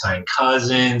they re-sign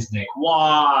Cousins, Nick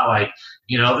Waugh,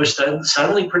 they're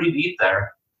suddenly pretty deep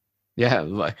there.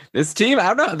 Yeah, this team,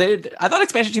 I don't know. I thought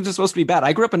expansion teams were supposed to be bad.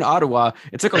 I grew up in Ottawa.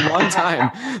 It took a long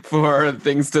time for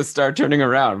things to start turning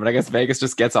around, but I guess Vegas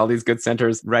just gets all these good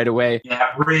centers right away. Yeah,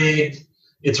 rigged.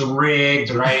 It's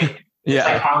rigged, right?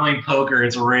 Yeah. It's like online poker.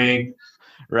 It's rigged.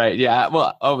 Right. Yeah.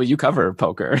 Well, you cover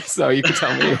poker, so you can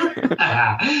tell me.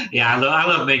 Yeah, I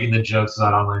love making the jokes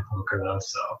about online poker, though.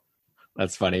 So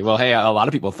that's funny. Well, hey, a lot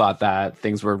of people thought that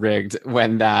things were rigged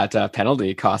when that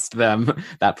penalty cost them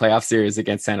that playoff series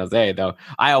against San Jose. Though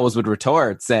I always would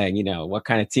retort saying, what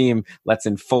kind of team lets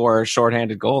in 4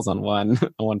 shorthanded goals on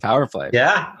one power play?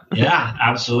 Yeah,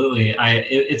 absolutely.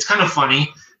 It's kind of funny.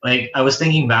 Like I was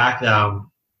thinking back, for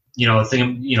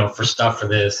stuff for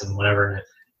this and whatever.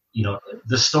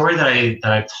 The story that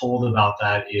I've told about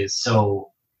that is,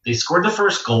 so they scored the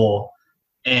first goal,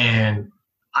 and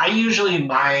I usually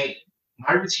my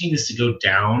routine is to go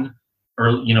down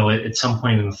or at some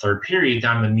point in the third period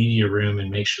down to the media room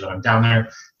and make sure that I'm down there,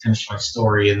 finish my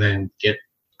story, and then get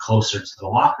closer to the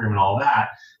locker room and all that.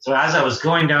 So as I was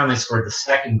going down, they scored the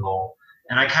second goal,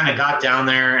 and I kind of got down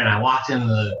there and I walked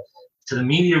into the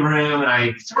media room and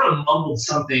I sort of mumbled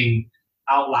something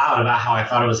out loud about how I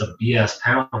thought it was a BS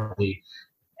penalty.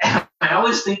 And I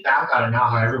always think back on it now,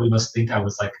 how everybody must think I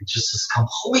was like just this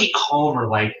complete homer,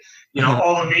 like,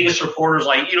 all the Vegas reporters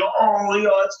like, it's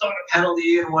not a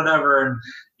penalty and whatever. And,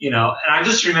 and I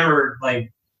just remember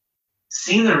like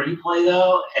seeing the replay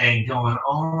though and going,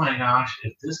 oh my gosh,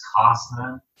 if this cost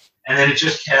them. And then it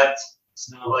just kept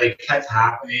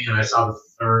happening. And I saw the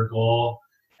third goal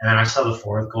and then I saw the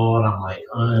fourth goal and I'm like,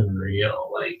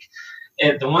 unreal. Like,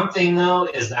 and the one thing, though,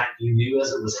 is that you knew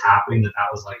as it was happening that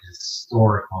was like a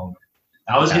historic moment.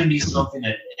 That was going to be something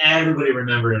that everybody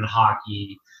remembered in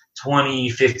hockey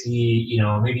 20, 50,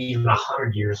 maybe even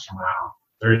 100 years from now.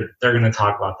 They're going to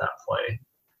talk about that play.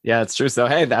 Yeah, it's true. So,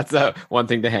 hey, that's one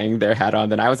thing to hang their hat on.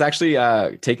 Then I was actually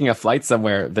taking a flight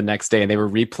somewhere the next day, and they were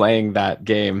replaying that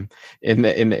game in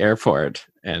the airport,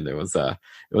 and it was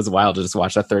wild to just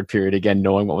watch that third period again,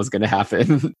 knowing what was going to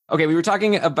happen. Okay, we were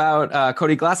talking about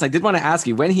Cody Glass. I did want to ask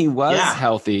you, when he was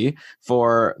healthy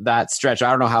for that stretch, I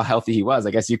don't know how healthy he was.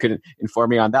 I guess you could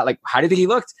inform me on that. Like, how do you think he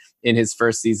looked in his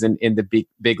first season in the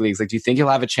big leagues? Like, do you think he'll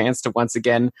have a chance to once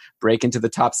again break into the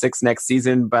top 6 next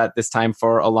season, but this time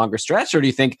for a longer stretch? Or do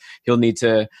you think he'll need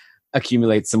to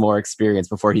accumulate some more experience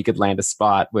before he could land a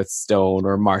spot with Stone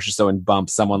or Marchessault and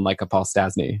bump someone like a Paul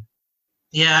Stastny?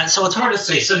 Yeah, so it's hard to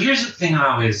say. So here's the thing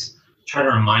I always try to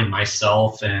remind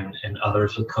myself and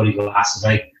others with Cody Glass is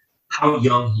like how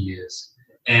young he is.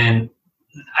 And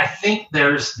I think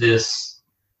there's this,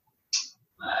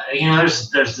 there's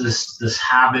this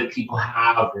habit people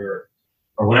have or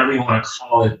whatever you want to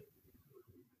call it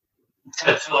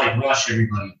to like rush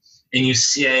everybody. And you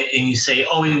say,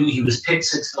 oh, he was picked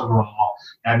 6th overall.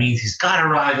 That means he's got to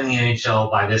arrive in the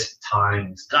NHL by this time.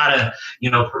 He's got to,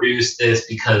 produce this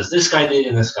because this guy did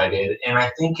and this guy did. And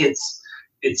I think it's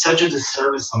such a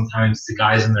disservice sometimes to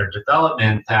guys in their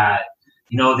development that,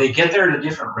 they get there at a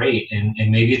different rate. And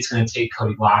maybe it's going to take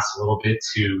Cody Glass a little bit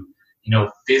to,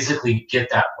 physically get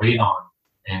that weight on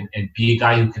and be a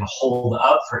guy who can hold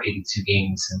up for 82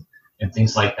 games and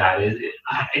things like that.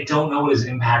 I don't know what his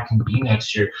impact can be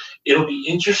next year. It'll be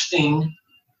interesting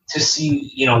to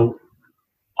see,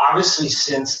 obviously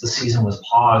since the season was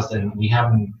paused and we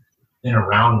haven't been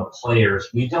around the players,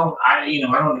 I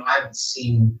haven't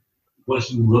seen what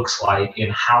he looks like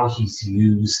and how he's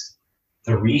used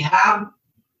the rehab,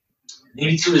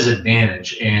 maybe to his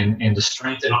advantage and to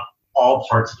strengthen all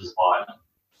parts of his body.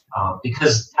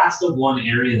 Because that's the one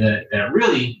area that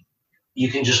really you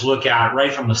can just look at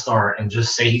right from the start and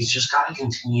just say he's just got to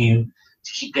continue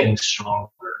to keep getting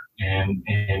stronger and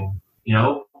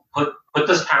put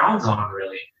those pounds on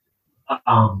really.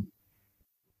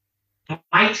 It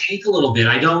might take a little bit.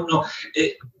 I don't know.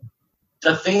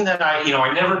 The thing that I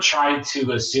never tried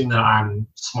to assume that I'm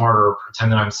smarter or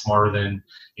pretend that I'm smarter than,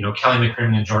 Kelly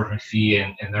McCrimmon and George McPhee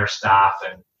and their staff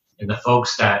and the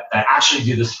folks that actually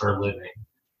do this for a living.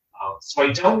 So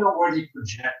I don't know where they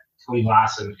project Cody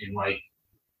Glass in like,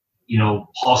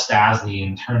 Paul Stastny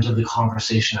in terms of the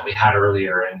conversation that we had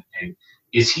earlier, and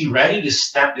is he ready to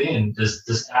step in? Does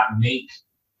that make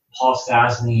Paul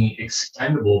Stastny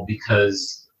expendable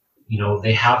because,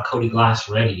 they have Cody Glass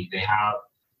ready. They have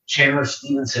Chandler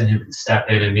Stevenson who can step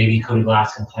in, and maybe Cody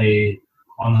Glass can play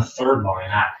on the third line.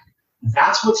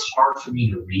 That's what's hard for me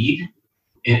to read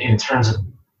in terms of,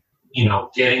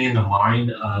 getting in the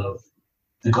mind of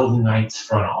the Golden Knights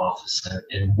front office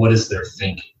and what is their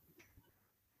thinking.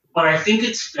 But I think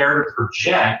it's fair to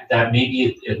project that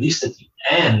maybe at least at the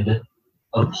end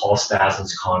of Paul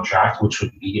Stastny's contract, which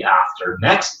would be after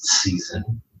next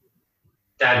season,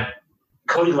 that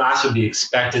Cody Glass would be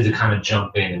expected to kind of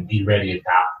jump in and be ready at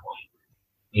that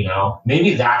point.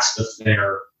 Maybe that's the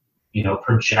fair,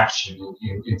 projection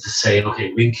and to say,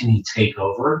 okay, when can he take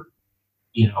over,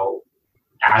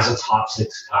 as a top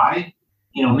six guy,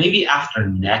 maybe after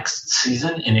next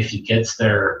season. And if he gets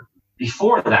there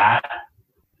before that,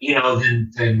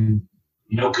 then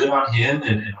good on him.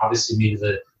 And obviously maybe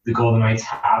the Golden Knights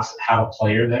have a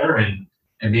player there, and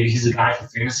maybe he's a guy for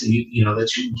fantasy,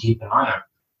 that you can keep an eye on.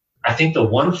 I think the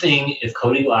one thing, if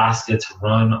Cody Glass gets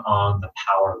run on the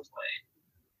power play,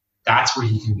 that's where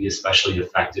he can be especially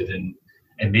effective and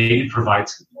maybe provide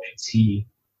some points.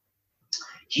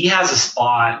 He has a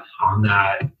spot on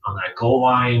that goal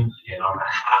line and on that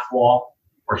half wall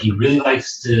where he really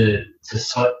likes to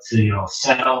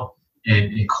settle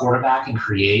and quarterback and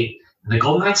create. And the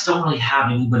Golden Knights don't really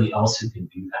have anybody else who can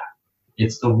do that.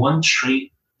 It's the one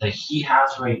trait that he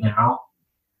has right now.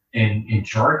 And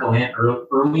Gerard Gallant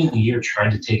early in the year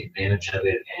tried to take advantage of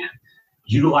it and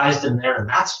utilized him there. And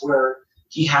that's where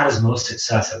he had his most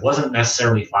success. It wasn't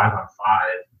necessarily 5-on-5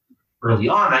 early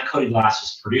on that Cody Glass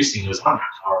was producing. It was on that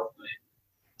power play.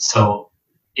 So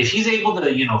if he's able to,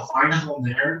 find a home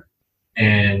there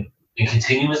and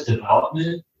continue his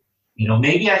development,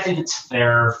 maybe I think it's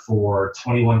fair for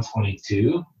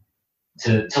 21-22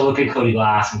 to look at Cody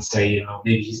Glass and say,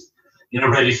 maybe he's,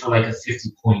 ready for like a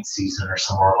 50-point season or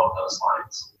somewhere along those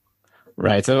lines.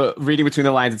 Right. So reading between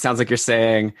the lines, it sounds like you're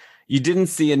saying you didn't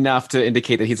see enough to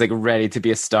indicate that he's like ready to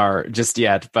be a star just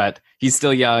yet, but he's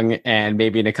still young, and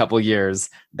maybe in a couple of years,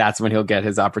 that's when he'll get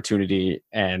his opportunity,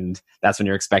 and that's when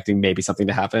you're expecting maybe something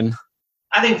to happen.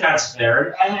 I think that's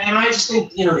fair. And I just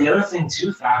think, the other thing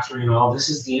too, factoring all this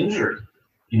is the injury.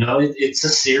 It's a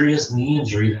serious knee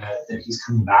injury that he's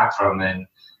coming back from. And,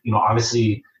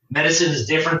 obviously medicine is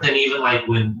different than even like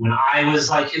when I was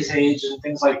like his age and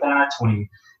things like that,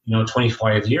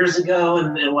 25 years ago.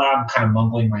 And when I'm kind of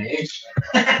mumbling my age,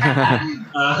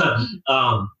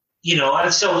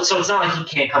 so it's not like he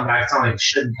can't come back. It's not like he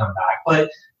shouldn't come back, but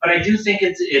I do think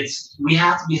it's, we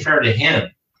have to be fair to him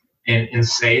and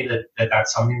say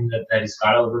that's something that he's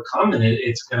got to overcome. And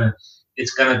it's going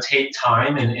to take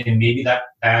time. And maybe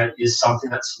that is something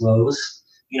that slows,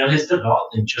 his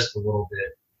development just a little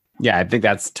bit. Yeah, I think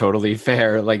that's totally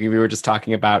fair. Like we were just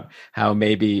talking about how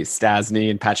maybe Stastny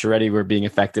and Pacioretty were being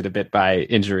affected a bit by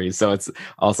injuries. So it's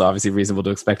also obviously reasonable to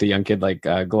expect a young kid like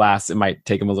Glass. It might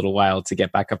take him a little while to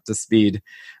get back up to speed.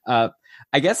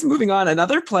 I guess moving on,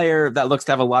 another player that looks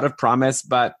to have a lot of promise,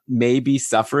 but maybe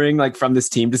suffering like from this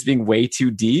team just being way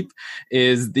too deep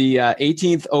is the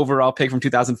 18th overall pick from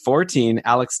 2014,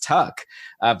 Alex Tuch,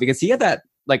 because he had that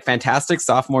like fantastic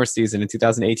sophomore season in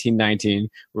 2018-19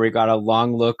 where he got a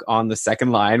long look on the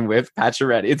second line with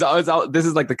Pacioretty. It's always this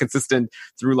is like the consistent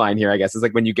through line here, I guess. It's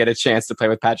like when you get a chance to play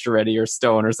with Pacioretty or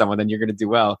Stone or someone, then you're going to do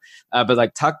well. But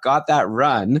like Tuch got that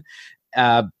run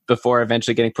before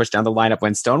eventually getting pushed down the lineup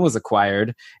when Stone was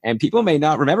acquired. And people may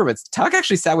not remember, but Tuch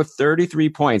actually sat with 33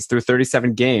 points through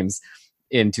 37 games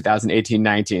in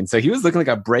 2018-19. So he was looking like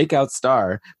a breakout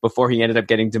star before he ended up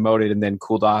getting demoted and then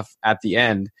cooled off at the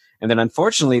end. And then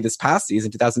unfortunately, this past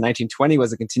season, 2019-20,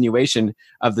 was a continuation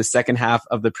of the second half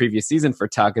of the previous season for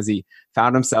Tuch as he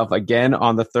found himself again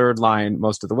on the third line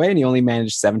most of the way, and he only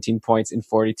managed 17 points in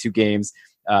 42 games.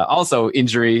 Also,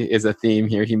 injury is a theme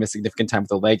here. He missed significant time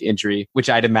with a leg injury,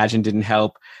 which I'd imagine didn't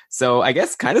help. So I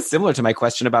guess kind of similar to my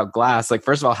question about Glass, like,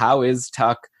 first of all, how is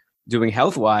Tuch doing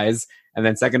health-wise? And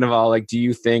then second of all, like, do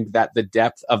you think that the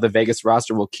depth of the Vegas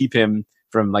roster will keep him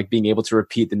from like being able to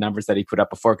repeat the numbers that he put up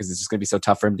before, because it's just going to be so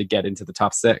tough for him to get into the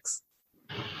top six?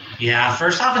 Yeah,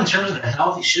 first off, in terms of the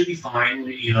health, he should be fine.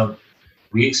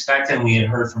 We expect, and we had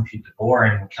heard from Pete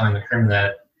DeBoer and Kelly McCrimmon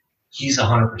that he's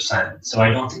 100%. So I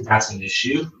don't think that's an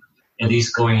issue, at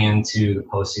least going into the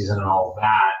postseason and all of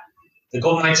that. The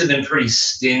Golden Knights have been pretty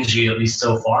stingy, at least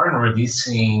so far, in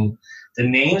releasing the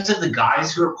names of the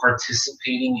guys who are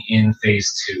participating in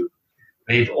Phase 2.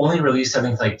 They've only released, I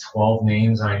think, like 12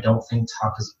 names, and I don't think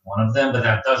Tuch is one of them, but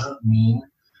that doesn't mean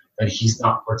that he's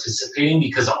not participating,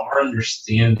 because our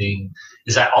understanding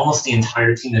is that almost the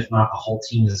entire team, if not the whole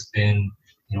team, has been,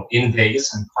 in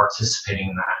Vegas and participating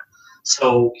in that.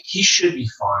 So he should be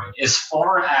fine. As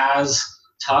far as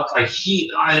Tuck, like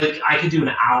I could do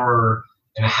an hour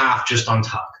and a half just on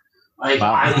Tuck. Like,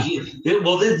 wow.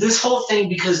 This whole thing,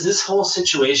 because this whole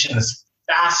situation is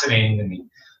fascinating to me,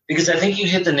 because I think you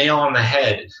hit the nail on the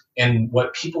head. And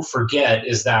what people forget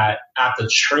is that at the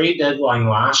trade deadline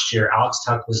last year, Alex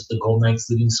Tuck was the Golden Knights'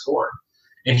 leading scorer.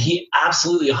 And he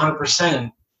absolutely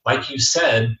 100%, like you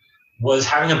said, was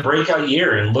having a breakout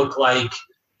year and looked like,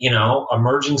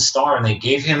 emerging star. And they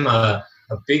gave him a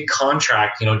big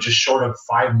contract, just short of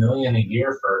 $5 million a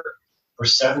year for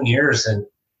 7 years. And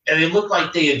it looked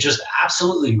like they had just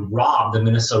absolutely robbed the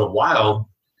Minnesota Wild,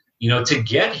 to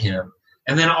get him.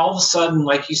 And then all of a sudden,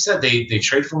 like you said, they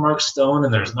trade for Mark Stone,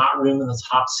 and there's not room in the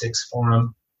top 6 for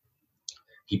him.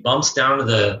 He bumps down to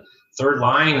the third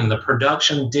line, and the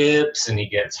production dips, and he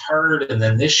gets hurt. And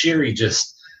then this year, he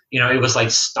just, it was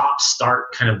like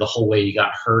stop-start kind of the whole way. He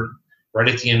got hurt right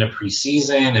at the end of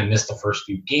preseason and missed the first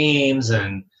few games,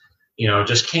 and,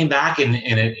 just came back, and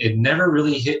it never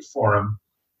really hit for him.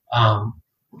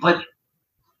 But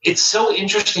it's so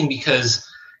interesting because,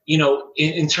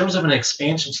 in terms of an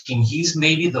expansion team, he's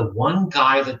maybe the one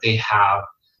guy that they have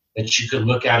that you could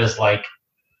look at as like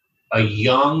a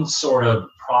young sort of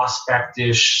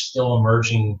prospectish, still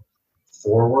emerging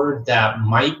forward that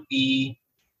might be,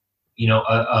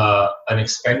 an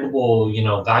expendable,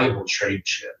 valuable trade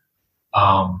chip.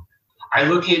 I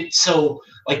look at, so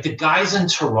like the guys in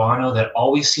Toronto that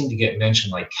always seem to get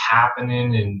mentioned, like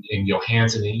Kapanen and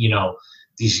Johansson, and,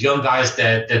 these young guys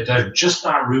that there's just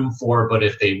not room for, but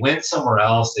if they went somewhere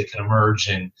else, they can emerge.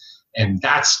 And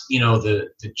that's, the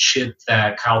chip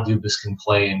that Kyle Dubas can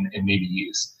play and maybe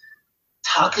use.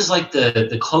 Tuck is like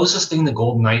the closest thing the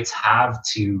Golden Knights have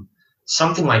to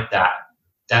something like that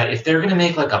if they're going to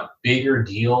make like a bigger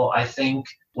deal, I think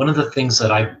one of the things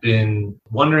that I've been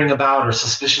wondering about or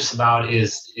suspicious about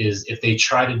is if they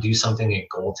try to do something at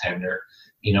goaltender,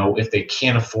 if they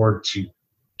can't afford to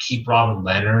keep Robin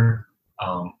Lehner,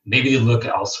 maybe they look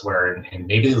elsewhere and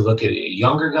maybe they look at a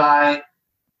younger guy.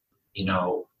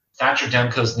 Thatcher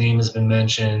Demko's name has been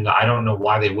mentioned. I don't know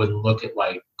why they wouldn't look at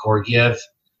like Georgiev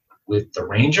with the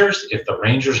Rangers. If the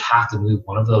Rangers have to move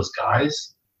one of those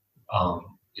guys,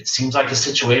 it seems like a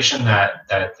situation that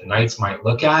the Knights might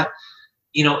look at.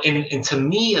 And to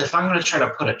me, if I'm going to try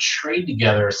to put a trade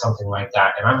together or something like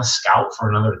that, and I'm a scout for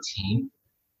another team,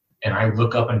 and I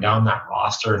look up and down that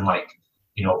roster and like,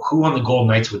 who on the Golden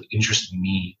Knights would interest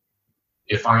me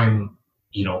if I'm,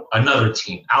 another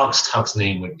team? Alex Tuck's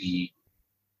name would be,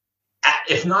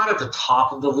 if not at the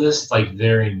top of the list, like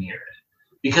very near it.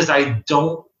 Because I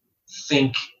don't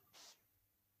think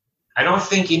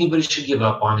anybody should give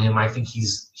up on him. I think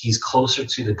he's closer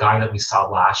to the guy that we saw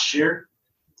last year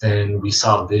than we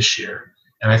saw this year.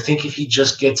 And I think if he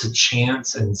just gets a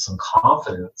chance and some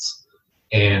confidence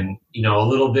and, a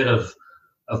little bit of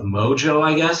mojo,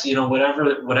 I guess,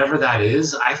 whatever that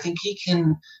is, I think he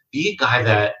can be a guy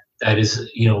that is,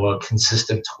 a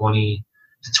consistent 20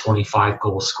 to 25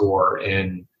 goal scorer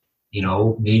and,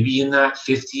 maybe in that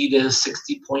 50 to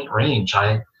 60 point range.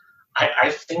 I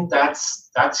think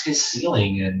that's his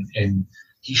ceiling, and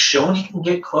he's shown he can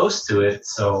get close to it.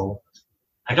 So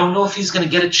I don't know if he's going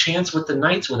to get a chance with the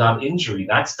Knights without injury.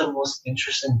 That's the most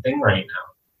interesting thing right now.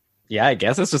 Yeah, I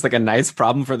guess it's just like a nice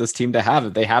problem for this team to have.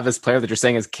 If they have this player that you're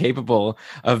saying is capable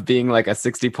of being like a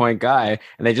 60-point guy,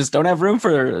 and they just don't have room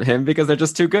for him because they're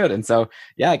just too good. And so,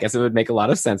 yeah, I guess it would make a lot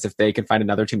of sense if they can find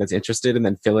another team that's interested and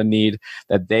then fill a need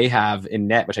that they have in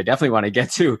net, which I definitely want to get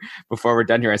to before we're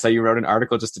done here. I saw you wrote an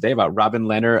article just today about Robin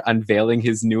Lehner unveiling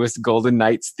his newest Golden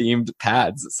Knights themed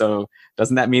pads. So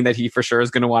doesn't that mean that he for sure is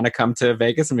going to want to come to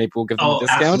Vegas and maybe we'll give them a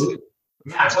discount? Absolutely.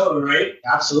 Yeah, totally right.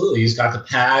 Absolutely. He's got the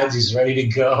pads. He's ready to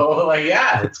go. Like,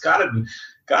 yeah, it's gotta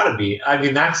be. I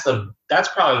mean, that's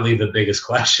probably the biggest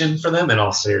question for them in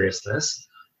all seriousness.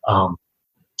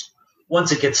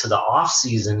 Once it gets to the off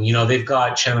season, they've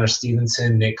got Chandler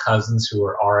Stevenson, Nick Cousins, who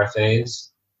are RFAs.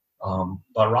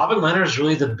 But Robin Lehner is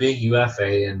really the big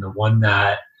UFA and the one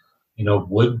that,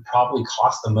 would probably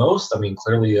cost the most. I mean,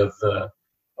 clearly of the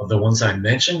ones that I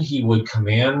mentioned, he would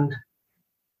command,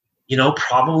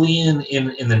 probably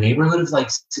in the neighborhood of like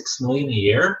 $6 million a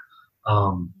year.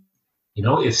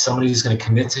 If somebody's going to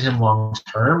commit to him long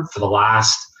term for the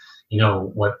last,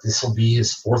 this will be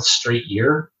his 4th straight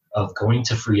year of going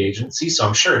to free agency. So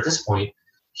I'm sure at this point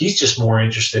he's just more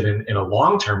interested in a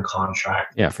long term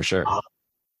contract. Yeah, for sure.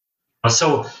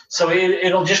 So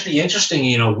it'll just be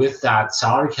interesting, with that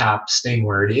salary cap staying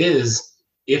where it is,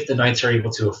 if the Knights are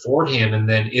able to afford him, and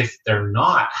then if they're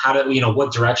not,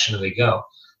 what direction do they go?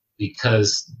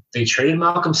 Because they traded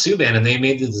Malcolm Subban and they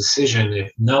made the decision.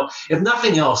 If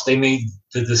nothing else, they made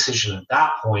the decision at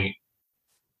that point.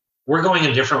 We're going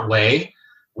a different way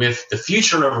with the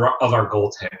future of our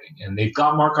goaltending, and they've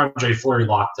got Marc-Andre Fleury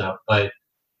locked up. But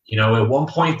at one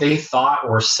point they thought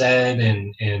or said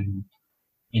and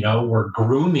were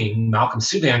grooming Malcolm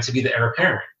Subban to be the heir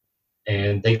apparent,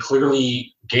 and they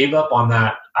clearly gave up on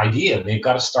that idea. They've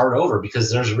got to start over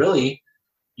because there's really,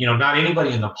 not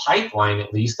anybody in the pipeline,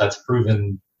 at least, that's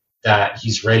proven that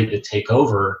he's ready to take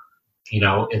over,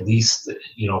 at least,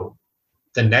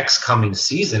 the next coming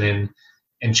season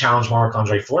and challenge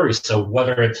Marc-Andre Fleury. So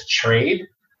whether it's a trade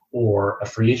or a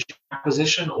free agent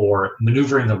acquisition or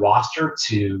maneuvering the roster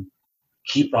to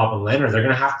keep Robin Lehner, they're going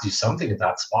to have to do something at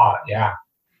that spot. Yeah.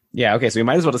 Yeah, okay, so we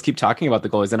might as well just keep talking about the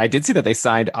goalies. And I did see that they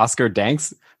signed Oscar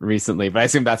Danks recently, but I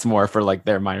assume that's more for like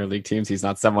their minor league teams. He's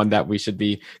not someone that we should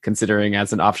be considering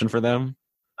as an option for them.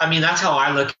 I mean, that's how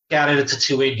I look at it. It's a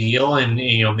two-way deal, and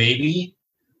maybe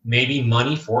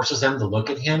money forces them to look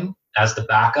at him as the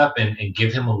backup and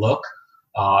give him a look.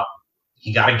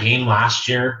 He got a game last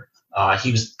year.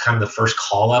 He was kind of the first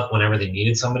call-up whenever they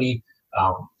needed somebody.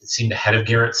 It seemed ahead of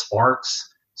Garrett Sparks.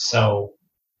 So,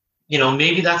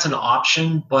 maybe that's an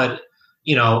option, but,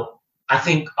 I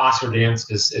think Oscar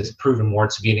Dansk is proven more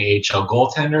to be an AHL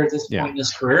goaltender at this point in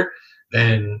his career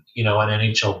than, an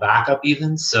NHL backup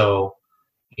even. So,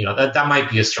 that might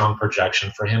be a strong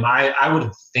projection for him. I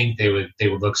would think they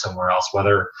would look somewhere else,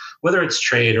 whether it's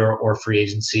trade or free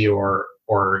agency or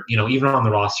even on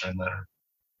the roster in Leonard.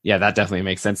 Yeah, that definitely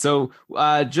makes sense. So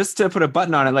just to put a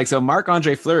button on it, so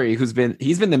Marc-Andre Fleury, he's been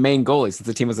the main goalie since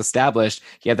the team was established.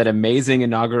 He had that amazing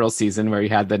inaugural season where he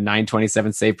had the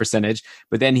 .927 save percentage,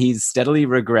 but then he's steadily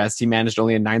regressed. He managed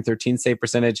only a .913 save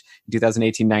percentage in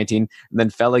 2018-19, and then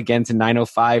fell again to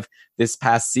 .905 this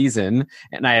past season.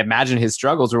 And I imagine his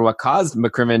struggles were what caused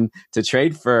McCrimmon to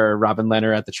trade for Robin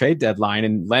Lehner at the trade deadline.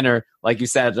 And Lehner, like you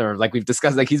said, or like we've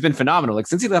discussed, he's been phenomenal.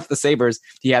 Since he left the Sabres,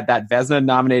 he had that Vezina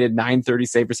nominated .930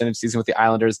 save percentage season with the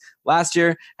Islanders last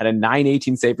year, had a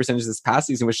 .918 save percentage this past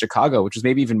season with Chicago, which was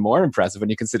maybe even more impressive when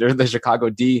you consider the Chicago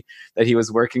D that he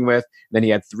was working with. Then he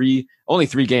had only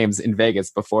three games in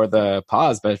Vegas before the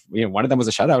pause, but one of them was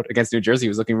a shutout against New Jersey. He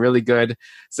was looking really good.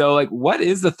 So what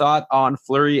is the thought on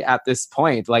Fleury at this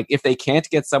point? If they can't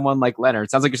get someone like Lehner,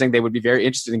 it sounds like you're saying they would be very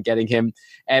interested in getting him.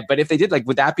 But if they did,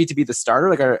 would that be to be the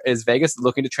starter? Is Vegas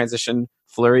looking to transition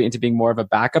Fleury into being more of a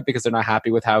backup because they're not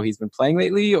happy with how he's been playing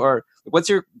lately? Or what's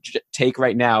your take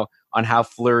right now on how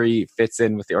Fleury fits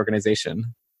in with the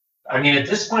organization? I mean, at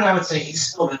this point, I would say he's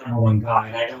still the number one guy.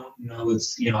 And I don't know,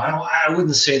 I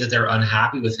wouldn't say that they're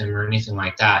unhappy with him or anything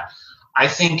like that. I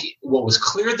think what was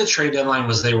clear at the trade deadline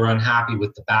was they were unhappy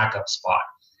with the backup spot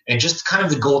and just kind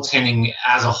of the goaltending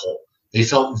as a whole. They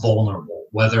felt vulnerable,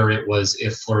 whether it was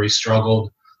if Fleury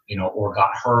struggled, or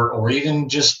got hurt, or even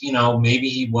just, maybe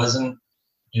he wasn't,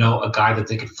 a guy that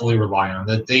they could fully rely on,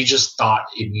 that they just thought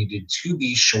it needed to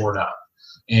be shored up.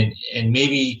 And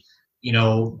maybe,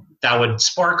 that would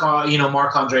spark,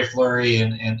 Marc-Andre Fleury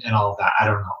and all of that. I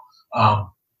don't know.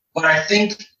 But I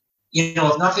think,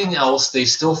 if nothing else, they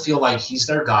still feel like he's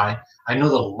their guy. I know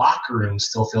the locker room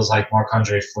still feels like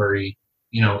Marc-Andre Fleury,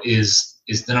 is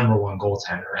the number one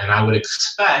goaltender. And I would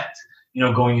expect,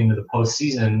 going into the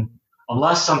postseason,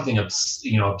 unless something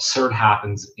absurd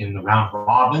happens in the round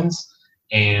robins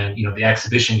and, the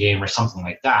exhibition game or something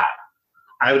like that,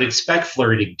 I would expect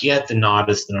Fleury to get the nod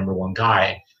as the number one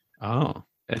guy. Oh,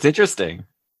 that's interesting.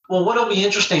 Well, what'll be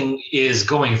interesting is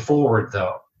going forward,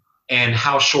 though, and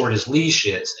how short his leash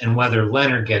is and whether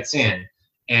Lehner gets in.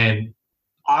 And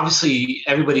obviously,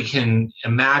 everybody can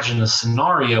imagine the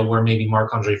scenario where maybe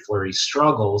Marc-Andre Fleury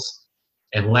struggles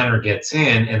and Lehner gets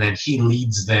in and then he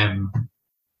leads them.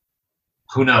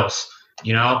 Who knows?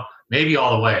 Maybe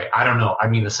all the way. I don't know. I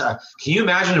mean, can you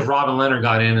imagine if Robin Lehner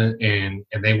got in and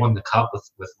they won the cup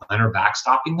with Lehner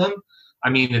backstopping them? I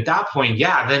mean, at that point,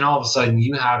 then all of a sudden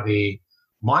you have a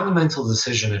monumental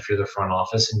decision if you're the front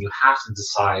office, and you have to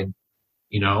decide,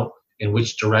 in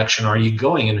which direction are you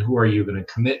going and who are you going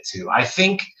to commit to. I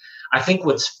think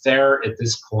what's fair at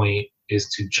this point is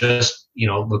to just,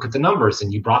 look at the numbers,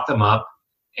 and you brought them up,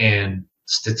 and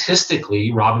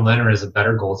statistically, Robin Lehner is a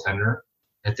better goaltender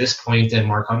at this point than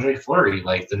Marc-Andre Fleury.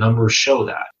 The numbers show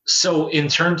that. So in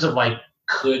terms of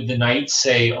could the Knights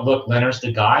say, look, Lehner's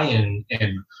the guy and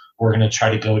we're going to try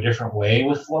to go a different way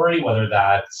with Fleury, whether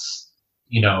that's,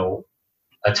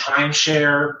 a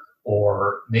timeshare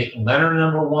or making Lehner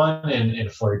number one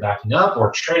and Fleury backing up,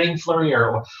 or trading Fleury,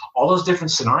 or all those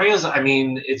different scenarios. I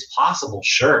mean, it's possible,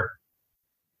 sure.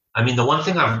 I mean, the one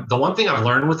thing I've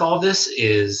learned with all this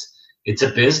is it's a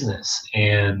business,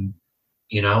 and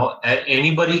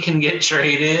anybody can get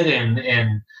traded,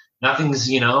 and nothing's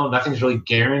really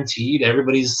guaranteed.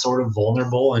 Everybody's sort of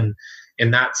vulnerable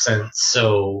in that sense.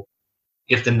 So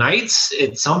if the Knights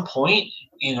at some point,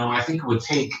 I think it would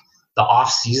take the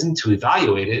off season to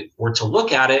evaluate it or to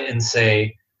look at it and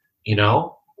say,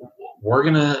 we're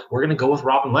gonna go with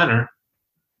Robin Lehner.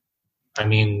 I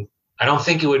mean, I don't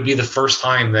think it would be the first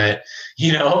time that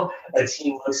a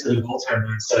team looks at a goaltender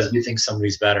and says we think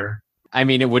somebody's better. I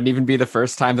mean, it wouldn't even be the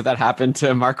first time that happened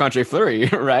to Marc-Andre Fleury,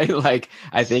 right? Like,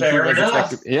 I think he was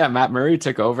expected. Yeah, Matt Murray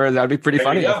took over. That would be pretty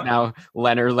funny if now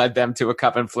Lehner led them to a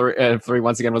cup and Fleury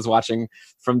once again was watching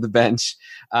from the bench.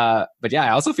 But yeah, I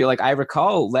also feel like I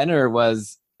recall Lehner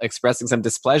was expressing some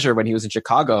displeasure when he was in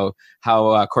Chicago,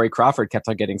 how Corey Crawford kept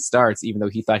on getting starts, even though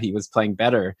he thought he was playing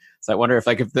better. So I wonder if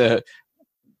the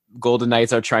Golden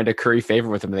Knights are trying to curry favor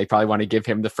with him, they probably want to give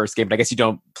him the first game. But I guess you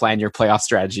don't plan your playoff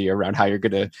strategy around how you're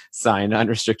going to sign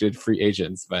unrestricted free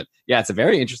agents. But yeah, it's a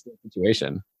very interesting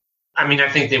situation. I mean, I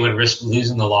think they would risk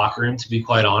losing the locker room, to be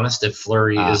quite honest, if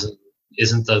Fleury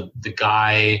isn't the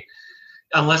guy,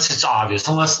 unless it's obvious,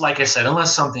 like I said,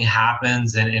 unless something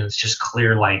happens and it's just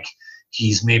clear, like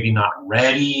he's maybe not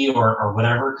ready or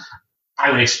whatever. I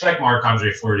would expect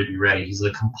Marc-Andre Fleury to be ready. He's a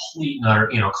complete,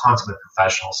 consummate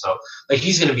professional. So, like,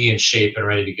 he's going to be in shape and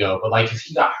ready to go. But, like, if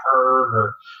he got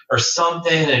hurt or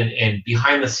something and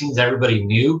behind the scenes everybody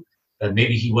knew that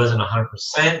maybe he wasn't 100%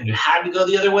 and you had to go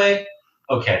the other way,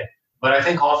 okay. But I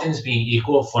think all things being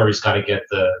equal, Fleury's got to get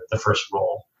the first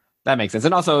role. That makes sense.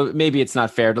 And also, maybe it's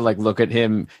not fair to look at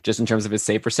him just in terms of his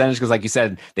save percentage, because like you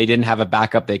said, they didn't have a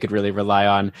backup they could really rely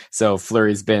on. So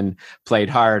Fleury's been played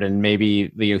hard, and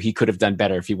maybe he could have done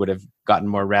better if he would have gotten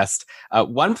more rest.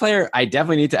 One player I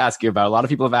definitely need to ask you about, a lot of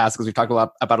people have asked because we've talked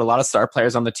about a lot of star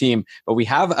players on the team, but we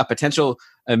have a potential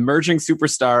emerging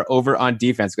superstar over on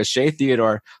defense, because Shea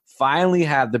Theodore finally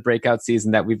had the breakout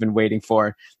season that we've been waiting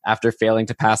for after failing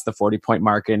to pass the 40-point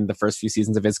mark in the first few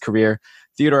seasons of his career.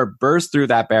 Theodore burst through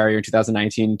that barrier in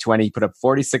 2019-20. He put up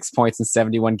 46 points in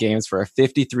 71 games for a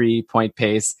 53-point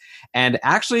pace. And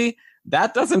actually,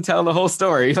 that doesn't tell the whole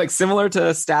story. Similar to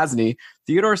Stastny,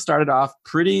 Theodore started off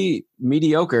pretty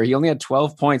mediocre. He only had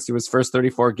 12 points through his first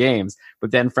 34 games. But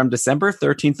then from December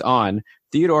 13th on,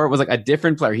 Theodore was a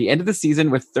different player. He ended the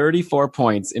season with 34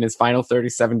 points in his final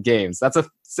 37 games. That's a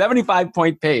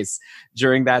 75-point pace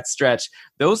during that stretch.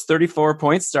 Those 34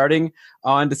 points starting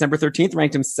on December 13th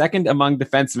ranked him second among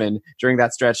defensemen during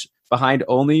that stretch, behind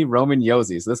only Roman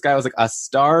Josi. So this guy was a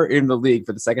star in the league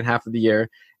for the second half of the year.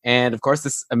 And of course,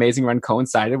 this amazing run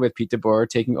coincided with Pete DeBoer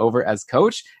taking over as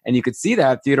coach. And you could see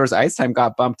that Theodore's ice time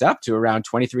got bumped up to around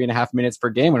 23.5 minutes per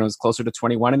game, when it was closer to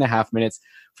 21.5 minutes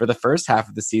for the first half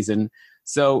of the season.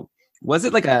 So was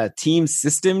it a team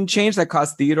system change that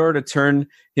caused Theodore to turn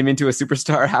him into a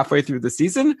superstar halfway through the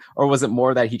season? Or was it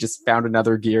more that he just found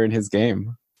another gear in his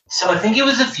game? So I think it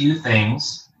was a few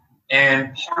things.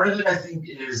 And part of it, I think,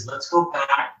 is let's go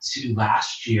back to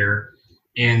last year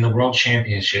in the World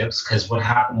Championships, because what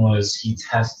happened was he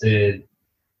tested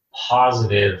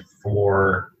positive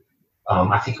for,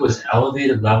 I think it was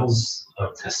elevated levels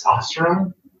of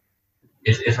testosterone,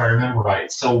 if I remember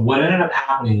right. So what ended up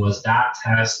happening was that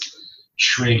test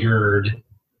triggered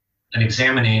an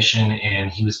examination,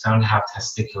 and he was found to have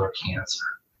testicular cancer.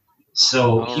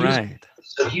 So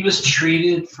he was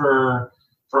treated for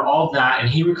all that, and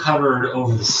he recovered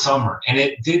over the summer, and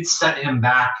it did set him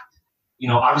back,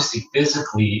 obviously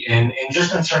physically and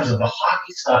just in terms of the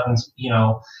hockey stuff and,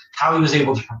 how he was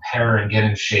able to prepare and get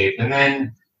in shape. And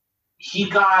then he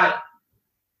got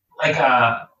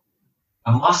a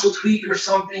muscle tweak or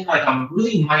something, a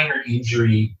really minor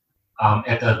injury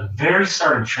at the very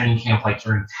start of training camp,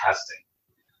 during testing.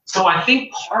 So I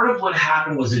think part of what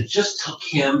happened was it just took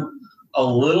him a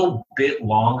little bit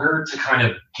longer to kind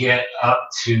of get up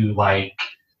to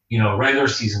regular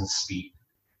season speed.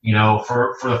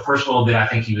 For the first little bit, I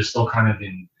think he was still kind of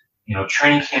in,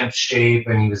 training camp shape,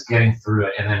 and he was getting through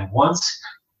it. And then once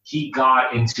he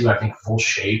got into, I think, full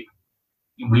shape,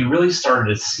 we really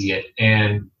started to see it.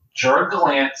 And Gerard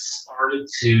Gallant started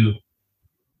to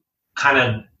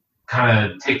kind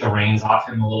of take the reins off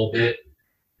him a little bit.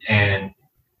 And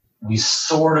we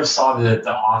sort of saw the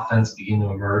offense begin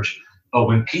to emerge. But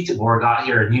when Pete DeBoer got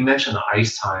here, and you mentioned the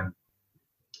ice time,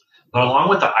 but along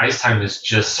with the ice time is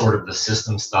just sort of the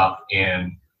system stuff.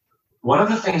 And one of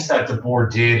the things that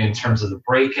DeBoer did in terms of the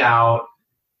breakout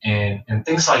and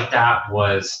things like that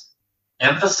was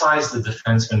emphasize the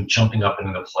defenseman jumping up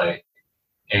into the play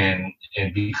and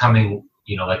becoming,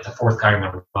 the fourth guy in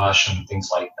the rush and things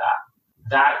like that.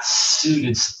 that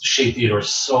suited Shea Theodore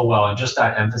so well, and just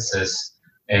that emphasis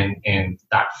and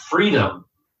that freedom,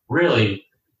 really,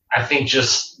 I think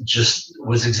just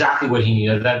was exactly what he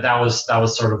needed. That was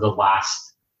sort of the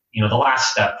last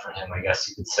step for him, I guess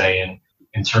you could say,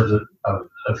 in terms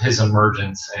of his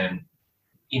emergence. And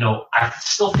I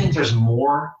still think there's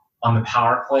more on the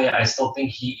power play. I still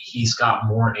think he's got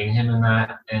more in him in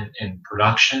that and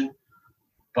production.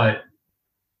 But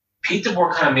Pete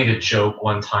DeBoer kind of made a joke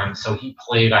one time. So he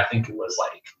played, I think it was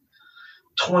like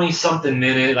 20-something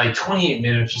minutes, like 28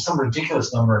 minutes, or some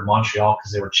ridiculous number in Montreal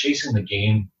because they were chasing the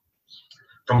game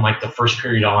from like the first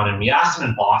period on. And we asked him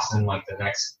in Boston like the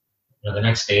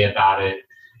next day about it.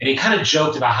 And he kind of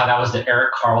joked about how that was the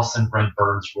Erik Karlsson, Brent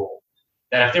Burns rule.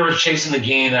 That if they were chasing the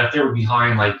game, that if they were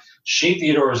behind, like Shea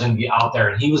Theodore was going to be out there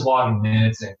and he was logging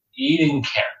minutes and he didn't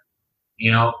care.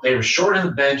 They were short on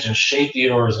the bench and Shea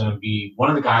Theodore was going to be one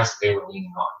of the guys that they were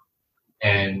leaning on.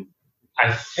 And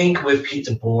I think with Pete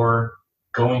DeBoer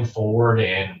going forward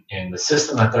and the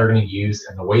system that they're going to use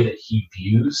and the way that he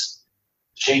views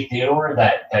Shea Theodore,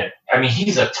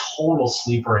 he's a total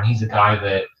sleeper, and he's a guy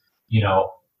that,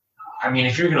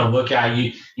 if you're going to look at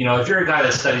if you're a guy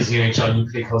that studies the NHL and you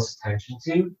pay close attention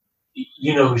to,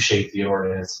 you know who Shea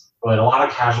Theodore is. But a lot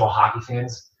of casual hockey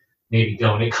fans maybe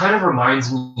don't. It kind of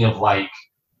reminds me of like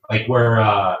where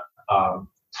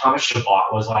Thomas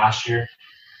Chabot was last year,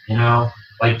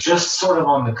 like just sort of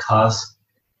on the cusp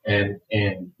and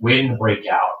waiting to break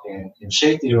out. And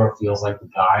Shea Theodore feels like the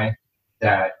guy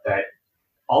that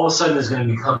all of a sudden is going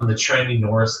to become the trendy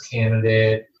Norris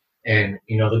candidate, and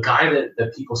the guy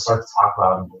that people start to talk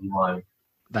about in the blue line.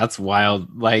 That's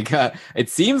wild. Like, it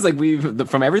seems like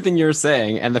from everything you're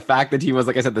saying, and the fact that he was,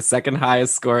 like I said, the second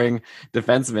highest scoring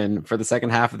defenseman for the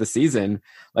second half of the season,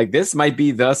 like this might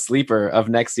be the sleeper of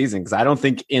next season. Because I don't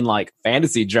think in like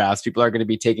fantasy drafts, people are going to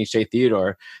be taking Shea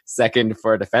Theodore second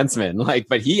for a defenseman.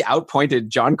 But he outpointed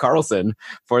John Carlson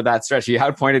for that stretch. He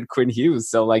outpointed Quinn Hughes.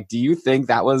 So like, do you think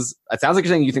it sounds like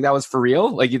you're saying you think that was for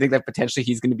real? Like you think that potentially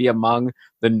he's going to be among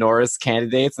the Norris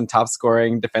candidates and top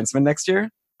scoring defensemen next year?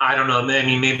 I don't know. I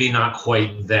mean, maybe not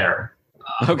quite there,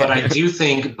 okay. But I do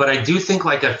think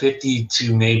like a 50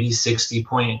 to maybe 60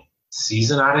 point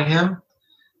season out of him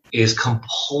is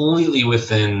completely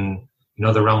within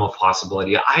the realm of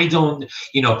possibility. I don't,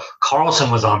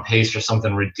 Carlson was on pace for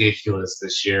something ridiculous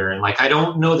this year, and like I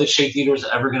don't know that Shea Theodore's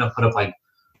ever going to put up like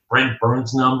Brent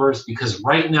Burns numbers, because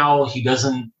right now he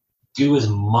doesn't do as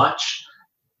much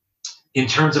in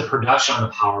terms of production on the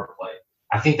power play.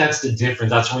 I think that's the difference.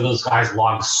 That's where those guys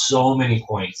log so many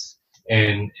points,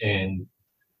 and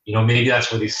maybe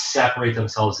that's where they separate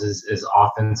themselves as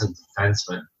offensive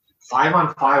defensemen.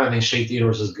 5-on-5, I think Shea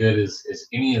Theodore's as good as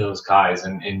any of those guys,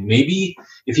 and maybe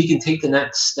if he can take the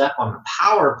next step on the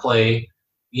power play,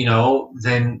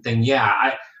 then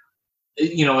yeah, a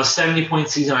 70-point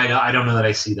season. I don't know that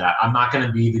I see that. I'm not going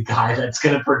to be the guy that's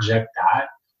going to project that.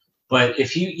 But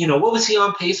if what was he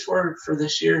on pace for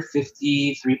this year?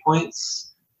 53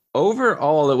 points?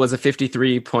 Overall, it was a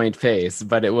 53-point pace,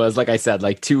 but it was, like I said,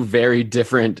 like two very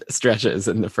different stretches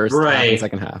in the first half and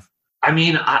second half. I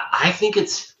mean, I think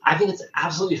it's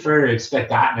absolutely fair to expect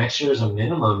that next year as a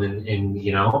minimum, and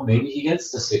maybe he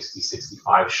gets to 60,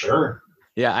 65, sure.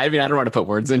 Yeah, I mean, I don't want to put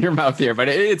words in your mouth here, but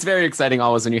it's very exciting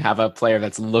always when you have a player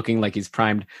that's looking like he's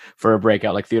primed for a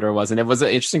breakout like Theodore was. And it was an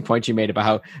interesting point you made about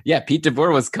how, Pete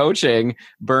DeBoer was coaching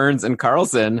Burns and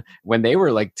Carlson when they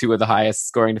were like two of the highest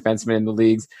scoring defensemen in the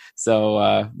leagues.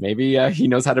 So maybe he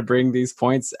knows how to bring these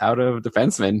points out of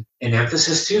defensemen. And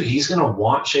emphasis too, he's going to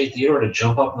want Shea Theodore to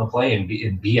jump up in the play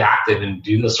and be active and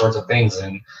do those sorts of things.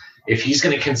 And if he's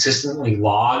going to consistently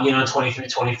log, 23,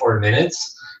 24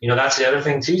 minutes, that's the other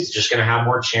thing too. He's just going to have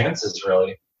more chances,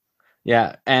 really.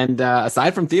 Yeah, and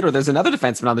aside from Theodore, there's another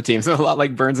defenseman on the team, so a lot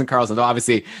like Burns and Carlson. Though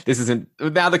obviously, this isn't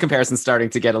now the comparison's starting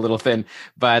to get a little thin.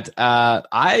 But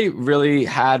I really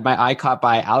had my eye caught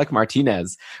by Alec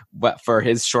Martinez, but for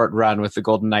his short run with the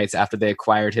Golden Knights after they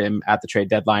acquired him at the trade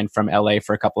deadline from LA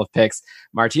for a couple of picks.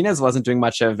 Martinez wasn't doing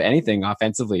much of anything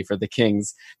offensively for the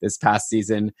Kings this past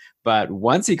season, but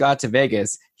once he got to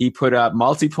Vegas, he put up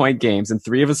multi-point games in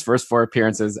 3 of his first 4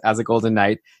 appearances as a Golden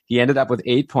Knight. He ended up with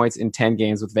 8 points in 10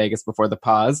 games with Vegas before the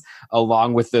pause,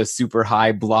 along with the super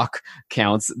high block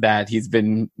counts that he's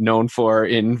been known for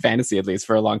in fantasy, at least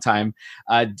for a long time.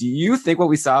 Do you think what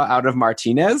we saw out of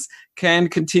Martinez can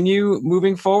continue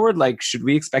moving forward? Like, should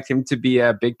we expect him to be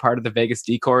a big part of the Vegas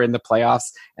decor in the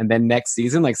playoffs and then next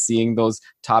season, like seeing those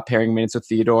top pairing minutes with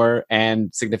Theodore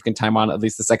and significant time on at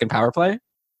least the second power play?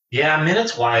 Yeah,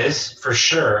 minutes-wise, for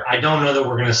sure. I don't know that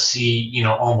we're going to see,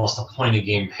 almost a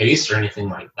point-a-game pace or anything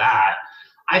like that.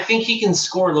 I think he can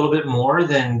score a little bit more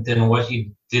than what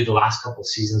he did the last couple of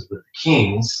seasons with the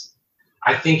Kings.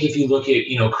 I think if you look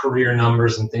at, career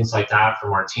numbers and things like that for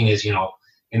Martinez,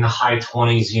 in the high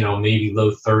 20s, maybe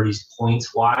low 30s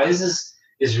points wise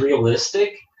is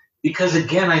realistic. Because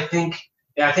again, I think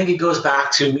it goes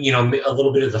back to, a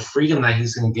little bit of the freedom that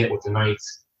he's going to get with the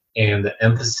Knights and the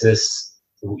emphasis,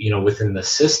 within the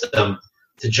system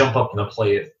to jump up in the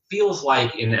play. It feels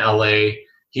like in LA,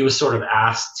 he was sort of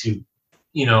asked to,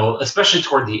 especially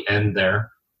toward the end there,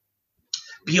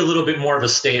 be a little bit more of a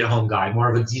stay-at-home guy,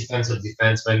 more of a defensive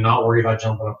defenseman, not worry about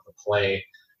jumping up the play,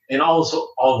 and also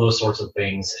all those sorts of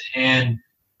things. And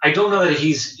I don't know that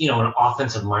he's, an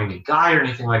offensive-minded guy or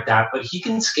anything like that, but he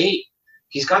can skate.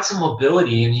 He's got some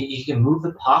mobility, and he can move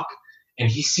the puck, and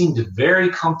he seemed very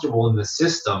comfortable in the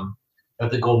system that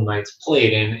the Golden Knights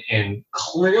played in. And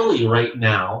clearly right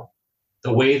now,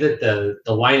 the way that the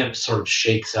lineup sort of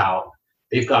shakes out,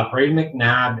 they've got Braden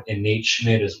McNabb and Nate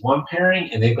Schmidt as one pairing,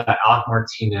 and they've got Alec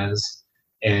Martinez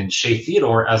and Shea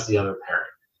Theodore as the other pairing.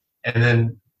 And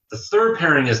then the third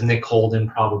pairing is Nick Holden,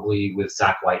 probably with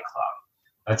Zach Whitecloud.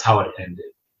 That's how it ended.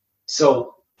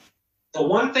 So the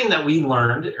one thing that we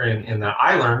learned, and that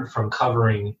I learned from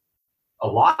covering a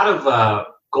lot of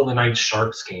Golden Knights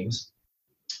Sharks games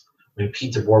when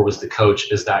Pete DeBoer was the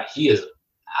coach, is that he is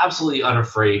absolutely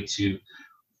unafraid to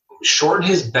shorten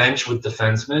his bench with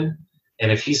defensemen.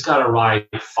 And if he's got to ride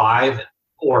 5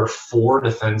 or 4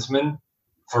 defensemen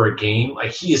for a game,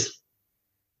 like, he is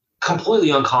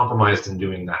completely uncompromised in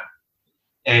doing that.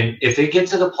 And if they get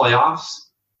to the playoffs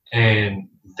and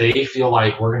they feel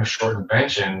like we're going to shorten the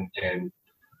bench and I'm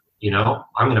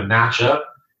going to match up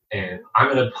and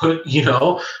I'm going to put,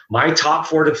 my top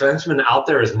 4 defensemen out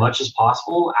there as much as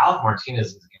possible, Alec Martinez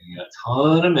is going to get a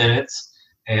ton of minutes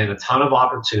and a ton of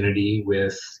opportunity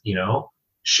with,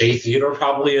 Shea Theodore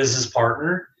probably as his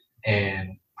partner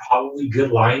and probably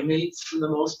good line mates for the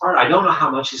most part. I don't know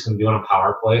how much he's going to do on a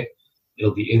power play.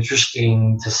 It'll be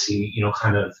interesting to see,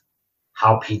 kind of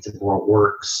how Pete DeBoer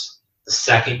works the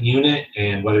second unit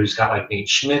and whether he's got like Nate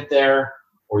Schmidt there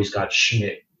or he's got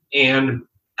Schmidt and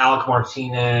Alec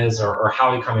Martinez or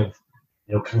how he kind of,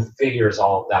 configures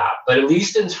all of that. But at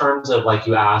least in terms of, like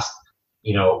you asked,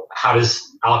 how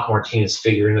does Alec Martinez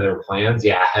figure into their plans?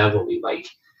 Yeah, heavily. Like,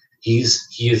 he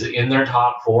is in their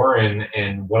top 4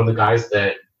 and one of the guys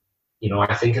that,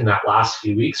 I think in that last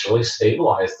few weeks really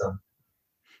stabilized them.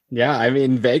 Yeah, I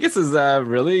mean, Vegas is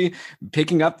really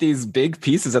picking up these big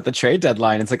pieces at the trade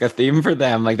deadline. It's like a theme for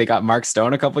them. Like, they got Mark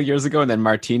Stone a couple of years ago and then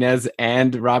Martinez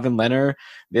and Robin Lehner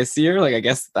this year. Like, I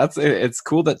guess it's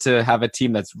cool to have a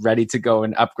team that's ready to go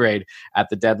and upgrade at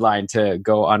the deadline to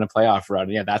go on a playoff run.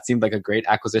 Yeah, that seemed like a great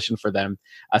acquisition for them.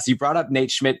 So you brought up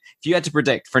Nate Schmidt. If you had to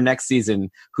predict for next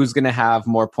season, who's going to have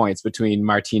more points between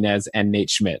Martinez and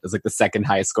Nate Schmidt as like the second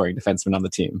highest scoring defenseman on the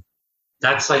team?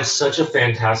 That's like such a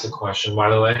fantastic question, by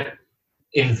the way.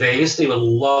 In Vegas, they would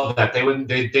love that.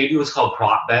 They do what's called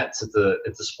prop bets at the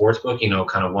sports book,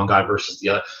 kind of one guy versus the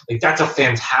other. Like, that's a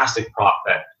fantastic prop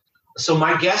bet. So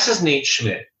my guess is Nate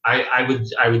Schmidt. I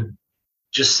would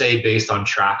just say, based on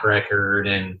track record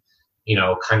and,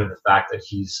 kind of the fact that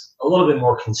he's a little bit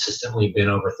more consistently been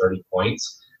over 30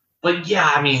 points. But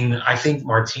yeah, I mean, I think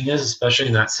Martinez, especially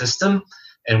in that system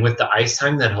and with the ice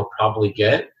time that he'll probably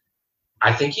get,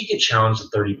 I think he could challenge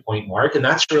the 30-point mark, and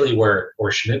that's really where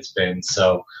Schmidt's been.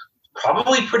 So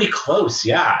probably pretty close,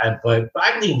 yeah. But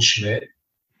I lean Schmidt.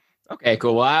 Okay,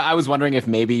 cool. Well, I was wondering if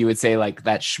maybe you would say like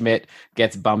that Schmidt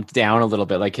gets bumped down a little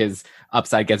bit, like his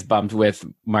upside gets bumped with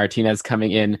Martinez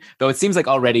coming in. Though it seems like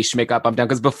already Schmidt got bumped down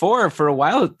because before, for a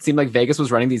while, it seemed like Vegas was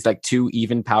running these like 2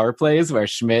 even power plays where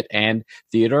Schmidt and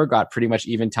Theodore got pretty much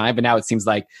even time. But now it seems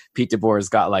like Pete DeBoer's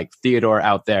got like Theodore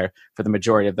out there for the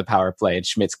majority of the power play, and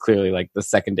Schmidt's clearly like the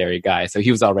secondary guy. So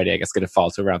he was already, I guess, going to fall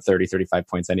to around 30, 35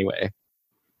 points anyway.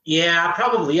 Yeah,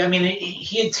 probably. I mean,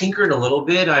 he had tinkered a little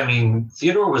bit. I mean,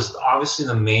 Theodore was obviously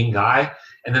the main guy,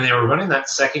 and then they were running that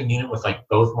second unit with like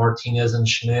both Martinez and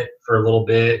Schmidt for a little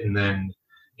bit, and then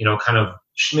kind of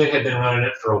Schmidt had been running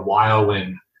it for a while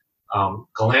when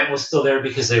Gallant was still there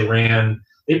because they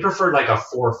preferred like a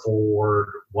 4-4-1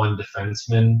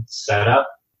 defenseman setup,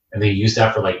 and they used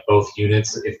that for like both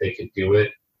units if they could do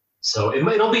it. So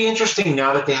it'll be interesting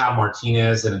now that they have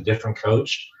Martinez and a different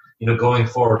coach, going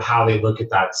forward, how they look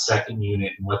at that second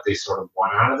unit and what they sort of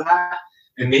want out of that.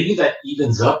 And maybe that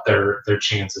evens up their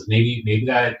chances. Maybe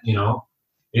that,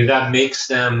 maybe that makes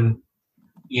them,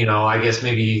 I guess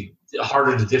maybe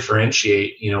harder to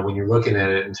differentiate, when you're looking at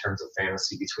it in terms of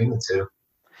fantasy between the two.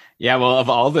 Yeah, well, of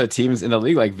all the teams in the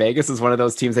league, like Vegas is one of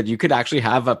those teams that you could actually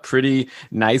have a pretty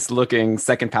nice looking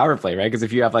second power play, right? Because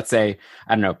if you have, let's say,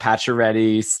 I don't know,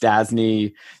 Pacioretty,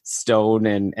 Stasny, Stone,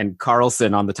 and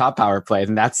Carlson on the top power play,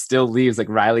 then that still leaves like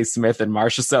Riley Smith and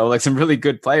Marcia, so like some really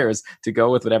good players to go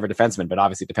with whatever defenseman. But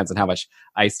obviously, it depends on how much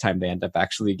ice time they end up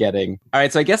actually getting. All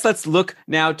right, so I guess let's look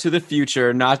now to the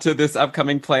future, not to this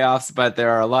upcoming playoffs, but there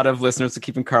are a lot of listeners to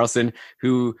Keeping Karlsson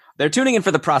who they're tuning in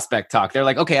for the prospect talk. They're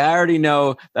like, okay, I already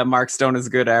know that Mark Stone is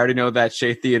good. I already know that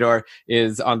Shea Theodore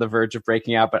is on the verge of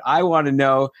breaking out, but I want to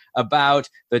know about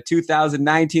the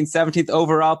 2019 17th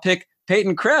overall pick,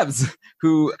 Peyton Krebs,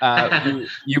 who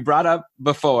you brought up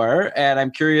before. And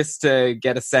I'm curious to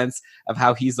get a sense of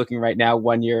how he's looking right now,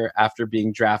 1 year after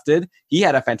being drafted. He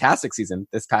had a fantastic season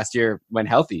this past year when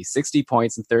healthy, 60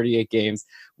 points in 38 games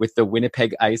with the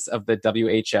Winnipeg Ice of the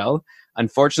WHL.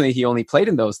 Unfortunately, he only played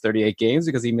in those 38 games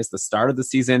because he missed the start of the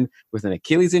season with an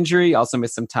Achilles injury. Also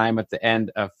missed some time at the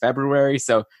end of February.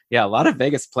 So yeah, a lot of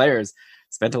Vegas players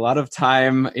spent a lot of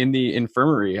time in the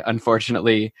infirmary,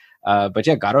 unfortunately. But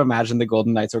yeah, got to imagine the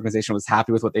Golden Knights organization was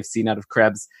happy with what they've seen out of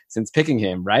Krebs since picking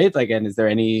him, right? Like, and is there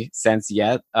any sense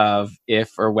yet of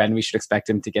if or when we should expect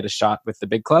him to get a shot with the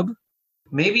big club?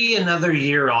 Maybe another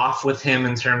year off with him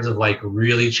in terms of like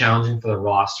really challenging for the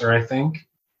roster, I think.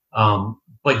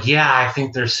 But yeah, I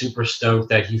think they're super stoked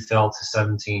that he fell to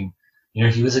 17. You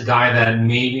know, he was a guy that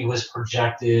maybe was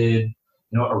projected,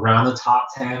 around the top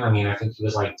 10. I mean, I think he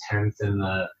was like 10th in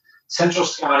the central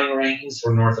scouting rankings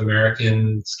for North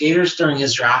American skaters during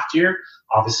his draft year.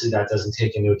 Obviously, that doesn't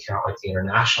take into account like the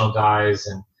international guys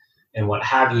and what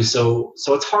have you. So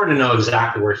it's hard to know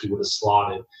exactly where he would have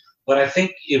slotted. But I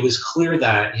think it was clear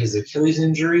that his Achilles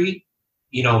injury,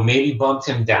 maybe bumped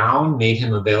him down, made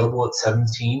him available at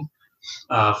 17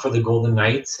 for the Golden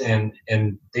Knights. And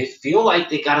they feel like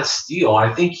they got a steal.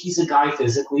 I think he's a guy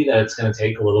physically that it's going to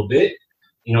take a little bit,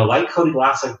 like Cody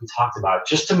Glass, like we talked about,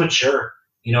 just to mature.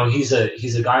 He's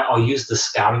a guy, I'll use the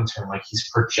scouting term, like he's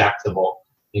projectable.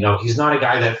 He's not a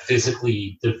guy that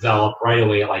physically developed right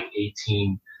away at like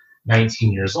 18,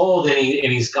 19 years old.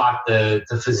 And he's got the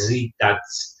physique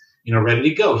that's, ready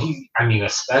to go.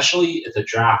 Especially at the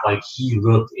draft, like he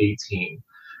looked 18.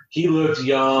 He looked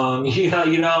young,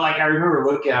 like I remember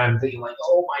looking at him thinking like,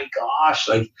 oh my gosh,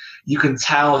 like you can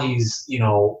tell he's,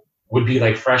 would be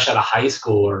like fresh out of high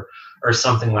school or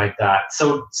something like that.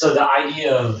 So the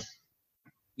idea of,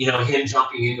 him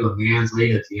jumping into a man's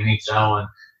league at the NHL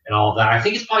and all of that, I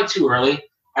think it's probably too early.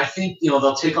 I think,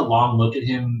 they'll take a long look at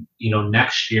him,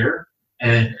 next year.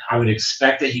 And I would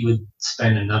expect that he would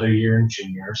spend another year in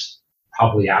juniors,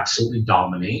 probably absolutely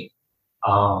dominate.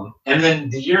 And then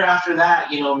the year after that,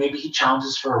 maybe he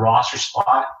challenges for a roster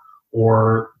spot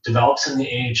or develops in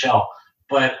the AHL.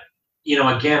 But,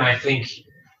 again, I think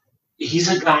he's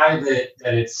a guy that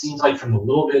it seems like from the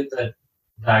little bit that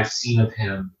I've seen of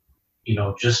him,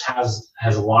 just has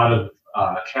a lot of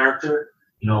character.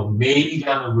 Maybe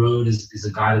down the road is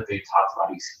a guy that they've talked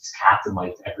about. He's captain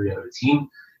like every other team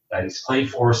that he's played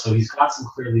for. So he's got some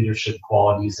clear leadership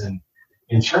qualities. And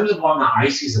in terms of on the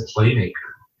ice, he's a playmaker.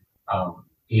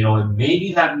 And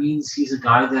maybe that means he's a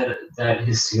guy that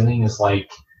his ceiling is like,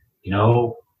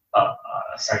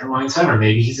 a second line center.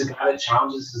 Maybe he's a guy that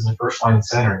challenges as a first line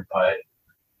center. But,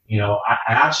 I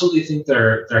absolutely think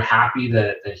they're happy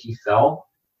that he fell,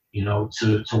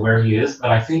 to where he is.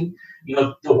 But I think,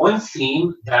 the one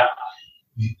theme that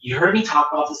you heard me talk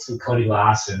about this with Cody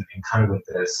Glass and kind of with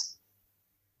this,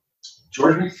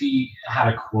 George McPhee had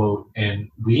a quote, and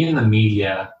we in the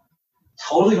media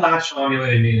totally latched on to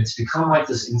it, and it's become like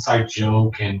this inside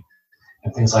joke and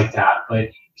things like that. But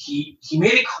he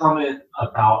made a comment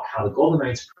about how the Golden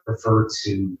Knights prefer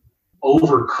to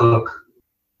overcook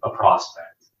a prospect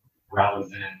rather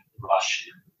than rush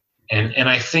him. And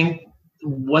I think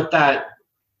what that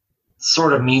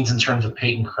sort of means in terms of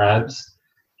Peyton Krebs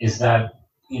is that,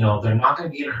 they're not going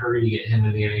to be in a hurry to get him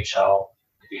to the NHL.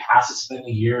 If he has to spend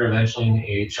a year eventually in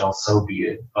the AHL, so be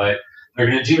it. But they're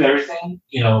going to do everything,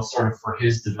 sort of for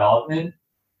his development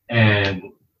and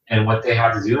what they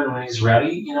have to do. And when he's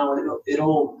ready,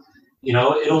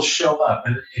 it'll show up.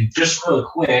 And just real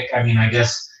quick, I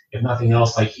guess if nothing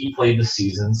else, like he played the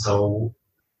season, so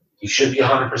he should be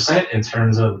 100% in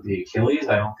terms of the Achilles.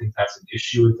 I don't think that's an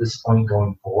issue at this point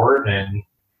going forward. And,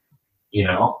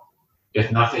 if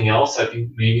nothing else, I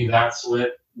think maybe that's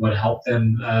what helped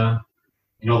them,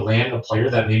 land a player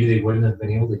that maybe they wouldn't have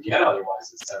been able to get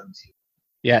otherwise at 17.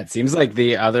 Yeah, it seems like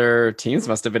the other teams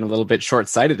must have been a little bit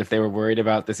short-sighted if they were worried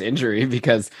about this injury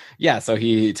because, so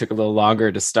he took a little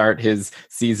longer to start his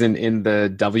season in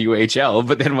the WHL,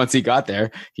 but then once he got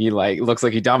there, he looks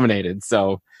like he dominated.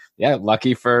 So, Yeah,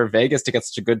 lucky for Vegas to get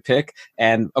such a good pick.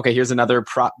 And okay, here's another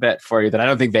prop bet for you that I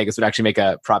don't think Vegas would actually make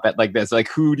a prop bet like this. Like,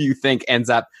 who do you think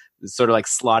ends up sort of like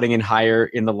slotting in higher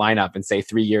in the lineup and say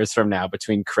 3 years from now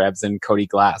between Krebs and Cody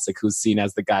Glass? Like, who's seen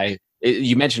as the guy?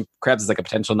 You mentioned Krebs as like a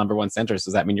potential number one center. So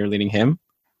does that mean you're leaning him?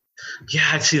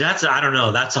 Yeah, see, I don't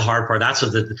know. That's the hard part. That's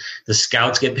what the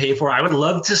scouts get paid for. I would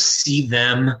love to see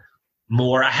them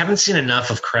more. I haven't seen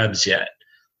enough of Krebs yet.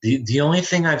 The only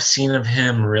thing I've seen of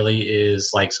him really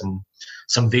is like some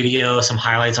video, some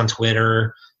highlights on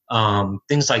Twitter,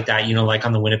 things like that, like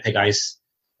on the Winnipeg Ice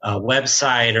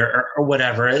website or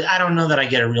whatever. I don't know that I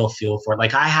get a real feel for it.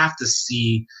 Like, I have to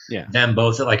see them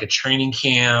both at like a training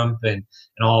camp and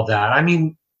all of that. I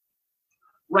mean,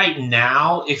 right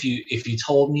now, if you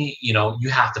told me, you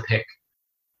have to pick,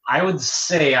 I would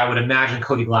imagine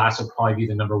Cody Glass would probably be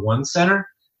the number one center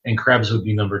and Krebs would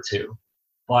be number two.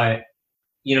 But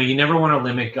you never want to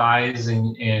limit guys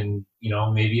and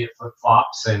maybe it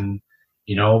flip-flops and,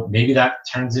 maybe that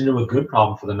turns into a good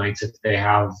problem for the Knights if they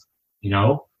have,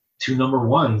 two number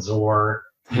ones or,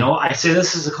 I say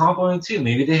this as a compliment too.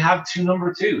 Maybe they have two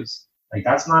number twos. Like,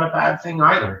 that's not a bad thing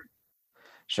either.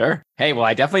 Sure. Hey, well,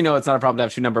 I definitely know it's not a problem to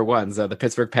have two number ones. The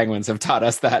Pittsburgh Penguins have taught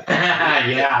us that.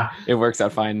 Yeah. It works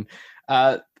out fine.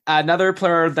 Another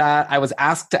player that I was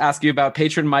asked to ask you about,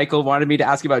 patron Michael wanted me to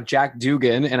ask you about Jack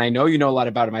Dugan, and I know you know a lot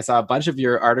about him. I saw a bunch of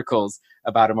your articles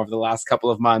about him over the last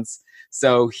couple of months.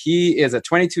 So he is a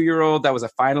 22-year-old that was a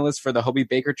finalist for the Hobey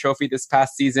Baker Trophy this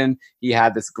past season. He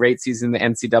had this great season in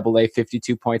the NCAA,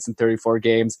 52 points in 34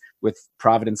 games with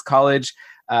Providence College.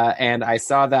 And I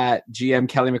saw that GM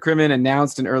Kelly McCrimmon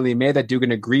announced in early May that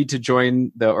Dugan agreed to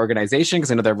join the organization because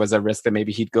I know there was a risk that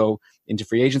maybe he'd go into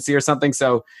free agency or something.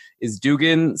 So is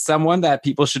Dugan someone that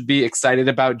people should be excited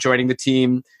about joining the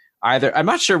team? Either, I'm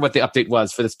not sure what the update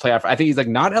was for this playoff. I think he's like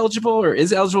not eligible or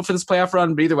is eligible for this playoff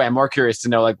run. But either way, I'm more curious to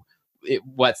know like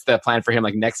what's the plan for him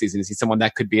like next season? Is he someone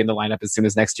that could be in the lineup as soon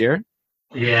as next year?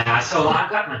 Yeah, so I've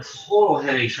gotten a total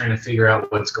headache trying to figure out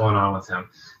what's going on with him.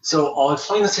 So I'll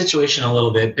explain the situation a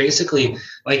little bit. Basically,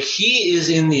 like, he is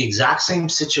in the exact same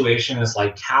situation as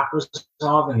like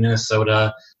Kaprizov in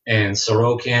Minnesota and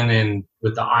Sorokin and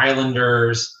with the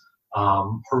Islanders,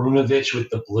 Perunovic with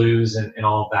the Blues and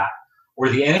all of that, where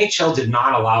the NHL did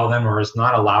not allow them or is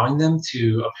not allowing them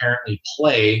to apparently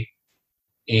play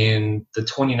in the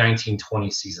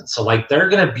 2019-20 season. So like they're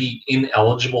going to be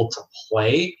ineligible to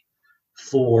play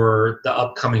for the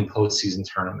upcoming postseason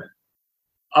tournament.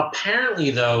 Apparently,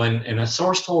 though, and a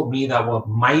source told me that what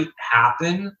might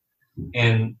happen,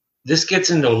 and this gets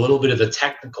into a little bit of the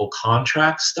technical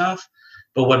contract stuff,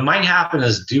 but what might happen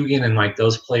is Dugan and like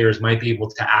those players might be able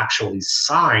to actually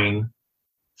sign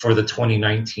for the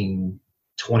 2019-20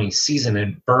 season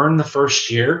and burn the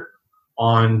first year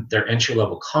on their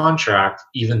entry-level contract,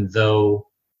 even though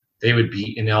they would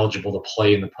be ineligible to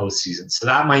play in the postseason. So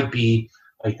that might be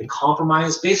like the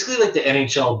compromise. Basically, like the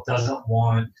NHL doesn't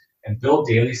want, and Bill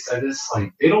Daly said this,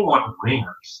 like they don't want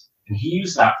ringers. And he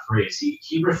used that phrase.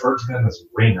 He referred to them as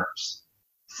ringers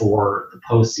for the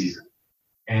postseason.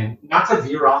 And not to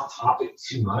veer off topic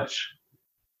too much,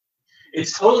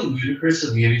 it's totally ludicrous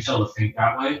of the NHL to think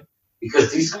that way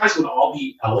because these guys would all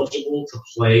be eligible to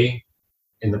play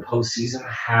in the postseason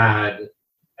had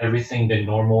everything been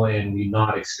normal and we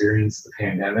not experienced the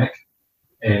pandemic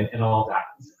and all that.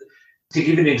 To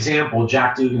give an example,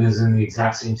 Jack Dugan is in the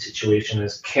exact same situation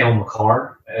as Cale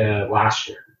Makar last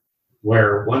year,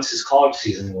 where once his college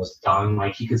season was done,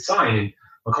 like he could sign, and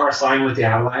Makar signed with the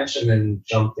Avalanche and then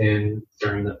jumped in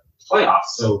during the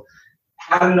playoffs. So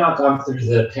had it not gone through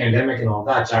the pandemic and all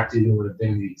that, Jack Dugan would have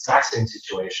been in the exact same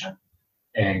situation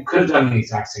and could have done the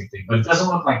exact same thing. But it doesn't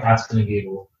look like that's going to be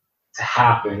able to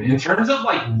happen. In terms of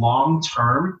like long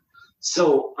term,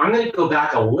 so I'm going to go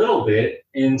back a little bit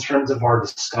in terms of our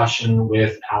discussion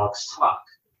with Alex Tuck.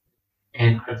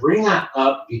 And I bring that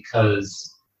up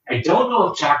because I don't know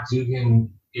if Jack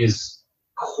Dugan is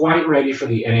quite ready for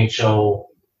the NHL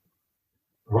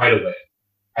right away.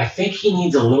 I think he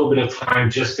needs a little bit of time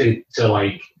just to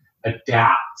like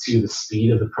adapt to the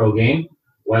speed of the pro game,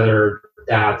 whether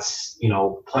that's,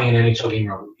 playing an NHL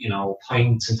game or,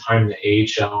 playing some time in the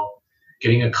AHL,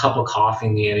 getting a cup of coffee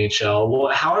in the NHL.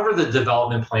 Well, however the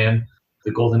development plan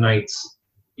the Golden Knights,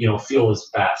 feel is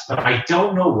best. But I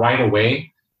don't know right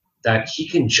away that he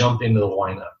can jump into the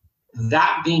lineup.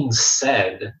 That being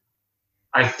said,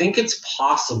 I think it's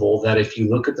possible that if you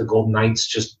look at the Golden Knights'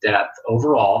 just depth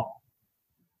overall,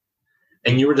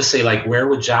 and you were to say, like, where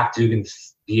would Jack Dugan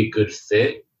be a good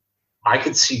fit? I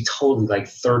could see totally, like,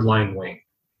 third-line wing.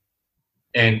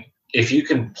 And if you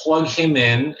can plug him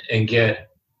in and get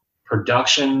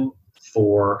production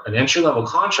for an entry-level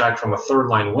contract from a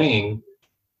third-line wing,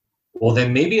 well,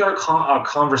 then maybe our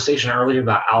conversation earlier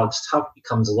about Alex Tuch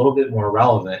becomes a little bit more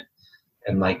relevant.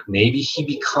 And, like, maybe he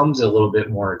becomes a little bit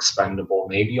more expendable.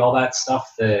 Maybe all that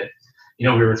stuff that, we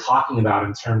were talking about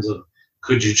in terms of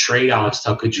could you trade Alex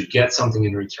Tuch? Could you get something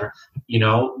in return?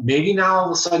 Maybe now all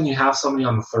of a sudden you have somebody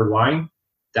on the third line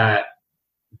that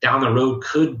down the road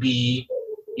could be,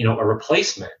 a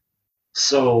replacement.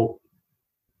 So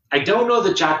I don't know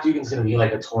that Jack Dugan's going to be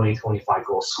like a 20, 25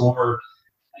 goal scorer.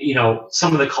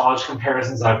 Some of the college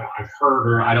comparisons I've heard,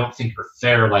 or I don't think are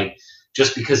fair. Like,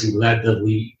 just because he led the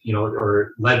league,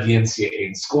 or led the NCAA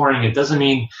in scoring, it doesn't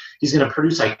mean he's going to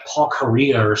produce like Paul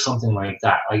Kariya or something like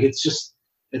that. Like,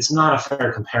 it's not a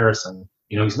fair comparison.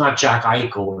 He's not Jack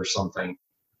Eichel or something.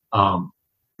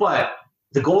 But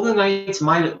the Golden Knights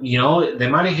might have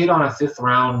hit on a fifth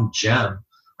round gem.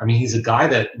 I mean, he's a guy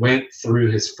that went through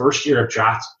his first year of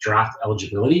draft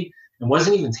eligibility and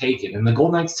wasn't even taken. And the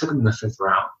Golden Knights took him in the fifth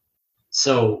round.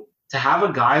 So to have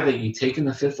a guy that you take in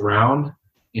the fifth round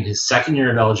in his second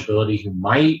year of eligibility who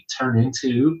might turn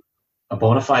into a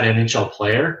bona fide NHL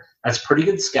player, that's pretty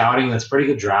good scouting. That's pretty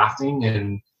good drafting.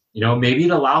 And, maybe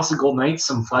it allows the Golden Knights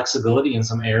some flexibility in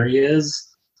some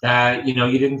areas that, you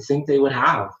didn't think they would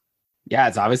have. Yeah,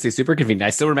 it's obviously super convenient. I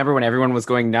still remember when everyone was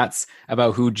going nuts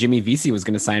about who Jimmy Vesey was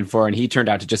going to sign for, and he turned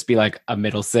out to just be like a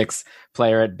middle six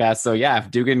player at best. So yeah, if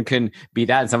Dugan can be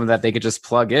that and someone that they could just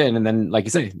plug in, and then, like you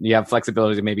said, you have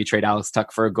flexibility to maybe trade Alex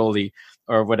Tuch for a goalie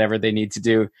or whatever they need to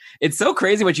do. It's so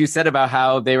crazy what you said about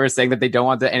how they were saying that they don't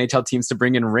want the NHL teams to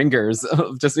bring in ringers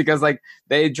just because, like,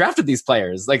 they drafted these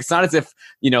players. Like, it's not as if,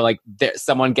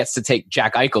 someone gets to take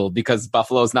Jack Eichel because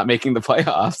Buffalo's not making the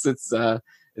playoffs.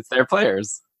 It's their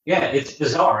players. Yeah, it's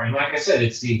bizarre. And like I said,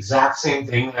 it's the exact same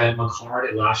thing that McCarr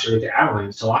did last year with the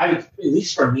Avalanche. So at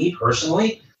least for me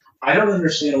personally, I don't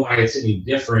understand why it's any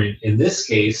different in this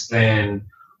case than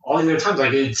all the other times.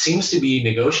 Like, it seems to be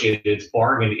negotiated, it's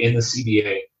bargained in the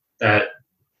CBA that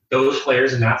those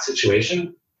players in that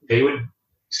situation, they would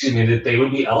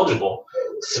be eligible.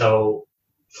 So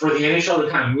for the NHL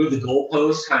to kind of move the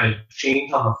goalposts, kind of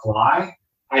change on the fly,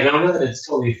 I don't know that it's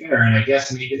totally fair. And I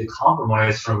guess maybe the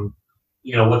compromise from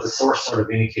what the source sort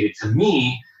of indicated to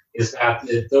me is that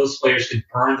those players could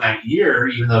burn that year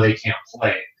even though they can't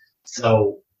play.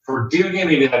 So for Dugan,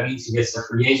 maybe that means he gets to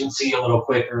free agency a little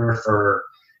quicker. For,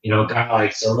 a guy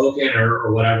like Sorokin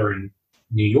or whatever in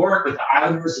New York with the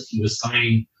Islanders, if he was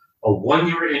signing a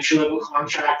 1-year entry-level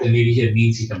contract, then maybe it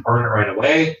means he can burn it right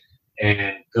away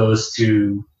and goes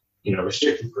to,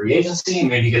 restricted free agency.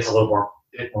 Maybe he gets a little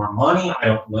bit more money. I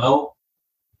don't know.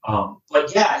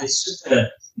 But yeah,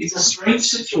 it's a strange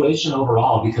situation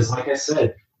overall because, like I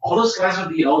said, all those guys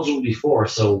would be eligible before,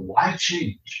 so why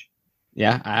change?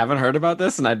 Yeah, I haven't heard about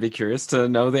this, and I'd be curious to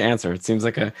know the answer. It seems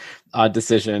like a odd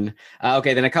decision.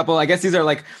 Okay, then a couple, I guess these are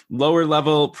like lower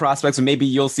level prospects, and maybe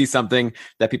you'll see something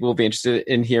that people will be interested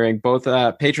in hearing. Both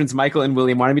patrons, Michael and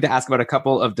William, wanted me to ask about a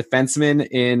couple of defensemen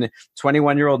in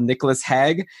 21-year-old Nicholas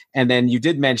Hague, and then you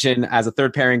did mention as a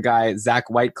third pairing guy, Zach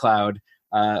Whitecloud.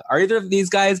 Are either of these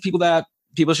guys people that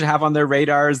people should have on their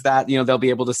radars that, they'll be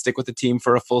able to stick with the team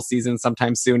for a full season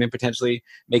sometime soon and potentially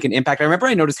make an impact? I remember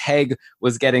I noticed Hague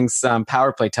was getting some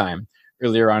power play time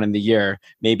earlier on in the year,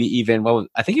 maybe even,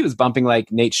 I think he was bumping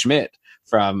like Nate Schmidt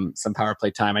from some power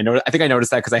play time. I think I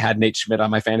noticed that because I had Nate Schmidt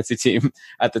on my fantasy team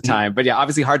at the time. But yeah,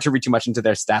 obviously hard to read too much into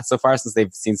their stats so far since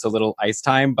they've seen so little ice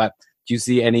time. But do you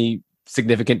see any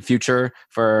significant future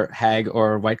for Hague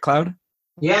or Whitecloud?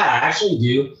 Yeah, I actually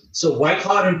do. So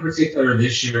Whitecloud in particular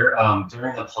this year,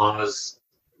 during the pause,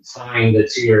 signed a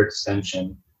 2-year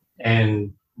extension.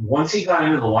 And once he got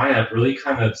into the lineup, really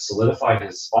kind of solidified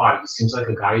his spot. He seems like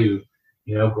a guy who,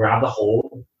 grabbed the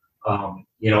hold.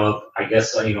 I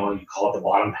guess, you call it the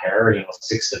bottom pair,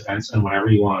 6 defensemen, whatever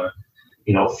you want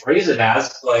to, phrase it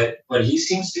as. But he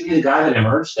seems to be the guy that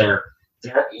emerged there.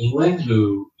 Derek England,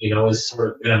 who, has sort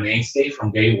of been a mainstay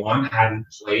from day one, hadn't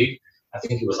played. I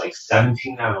think it was like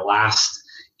 17 out of the last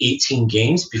 18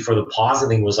 games before the pause. I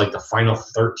think it was like the final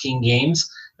 13 games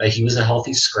that he was a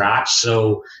healthy scratch.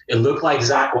 So it looked like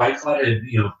Zach Whitecloud had,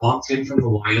 bumped in from the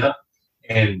lineup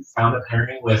and found a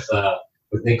pairing with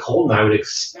Nick Holden. I would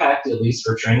expect, at least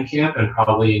for training camp and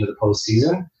probably into the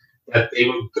postseason, that they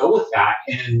would go with that.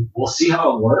 And we'll see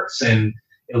how it works. And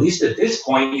at least at this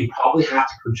point, you probably have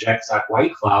to project Zach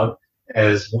Whitecloud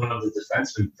as one of the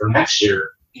defensemen for next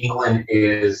year. England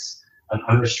is an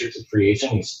unrestricted free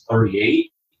agent. He's 38.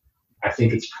 I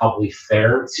think it's probably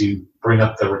fair to bring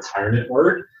up the retirement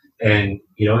word and,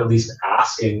 at least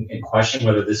ask and question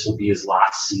whether this will be his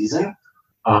last season.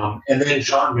 And then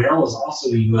John Merrill is also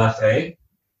a UFA.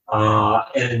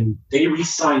 And they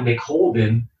re-signed Nick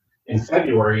Holden in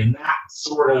February, and that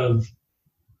sort of,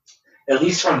 at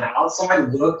least from the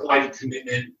outside, looked like a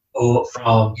commitment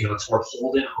from, toward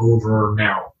Holden over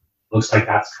Merrill. Looks like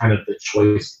that's kind of the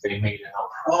choice they made, and I'll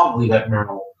probably let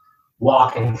Merrill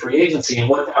walk in free agency. And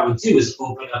what that would do is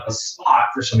open up a spot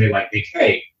for somebody like Nick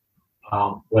Hague.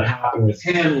 What happened with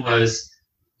him was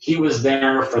he was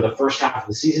there for the first half of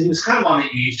the season. He was kind of on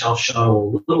the AHL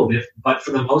shuttle a little bit, but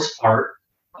for the most part,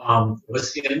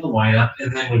 was in the lineup.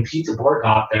 And then when Pete DeBoer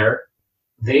got there,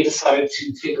 they decided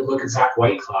to take a look at Zach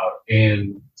Whitecloud,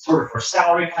 and sort of for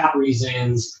salary cap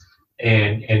reasons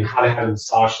and how to have him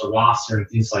massage the roster and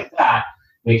things like that,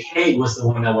 Nick Hague was the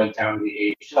one that went down to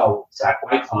the AHL. Zach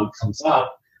Whitecloud comes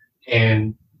up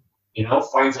and,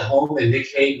 finds a home, and Nick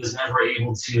Hague was never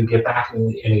able to get back into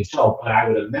the NHL. But I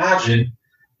would imagine,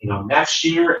 next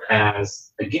year,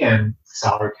 as, again,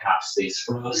 salary cap stays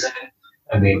frozen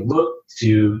and they look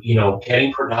to,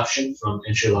 getting production from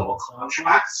entry-level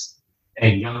contracts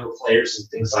and younger players and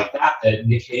things like that, that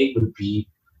Nick Hague would be,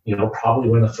 probably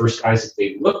one of the first guys that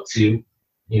they look to,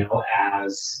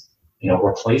 as,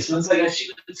 replacements, I guess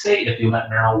you could say, if you let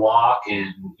Merrill walk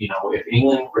and, if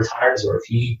England retires or if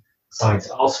he signs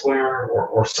elsewhere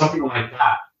or something like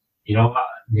that.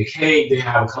 Nick Hague, they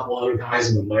have a couple other guys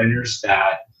in the minors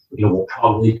that, will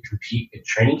probably compete in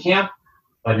training camp.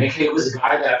 But Nick Hague was a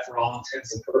guy that, for all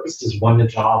intents and purposes, won the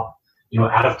job,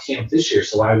 out of camp this year.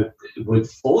 So I would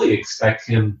fully expect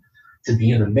him to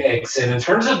be in the mix. And in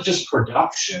terms of just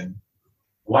production,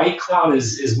 Whitecloud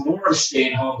is more of a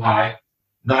stay-at-home guy,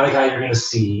 not a guy you're going to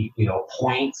see,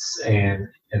 points and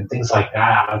things like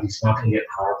that out of. He's not going to get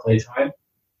power play time.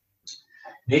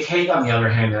 Nick Hague, on the other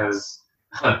hand, has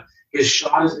his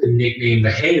shot has been nicknamed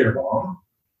the Hager Bomb.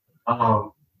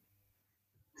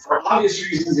 For obvious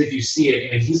reasons, if you see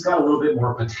it, and he's got a little bit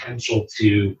more potential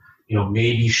to,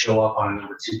 maybe show up on a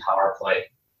number 2 power play,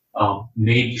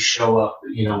 maybe show up,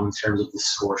 in terms of the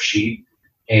score sheet,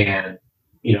 and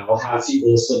have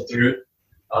people slip through.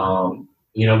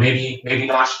 Maybe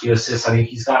not just the assists. I think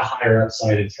he's got a higher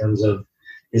upside in terms of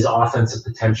his offensive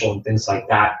potential and things like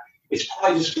that. It's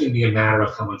probably just going to be a matter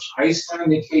of how much ice time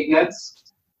Nick Hague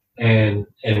gets, and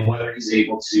whether he's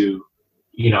able to,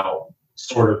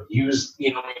 sort of use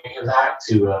any of that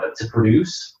to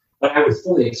produce. But I would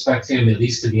fully expect him at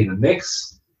least to be in the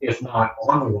mix, if not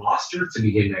on the roster, to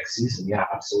begin next season. Yeah,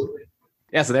 absolutely.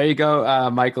 Yeah, so there you go,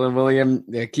 Michael and William.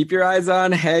 Keep your eyes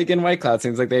on Hague and Whitecloud.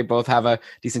 Seems like they both have a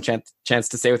decent chance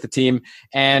to stay with the team.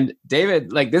 And David,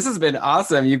 this has been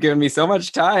awesome. You've given me so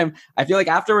much time. I feel like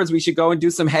afterwards we should go and do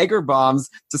some Hager bombs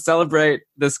to celebrate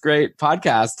this great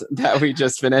podcast that we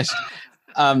just finished.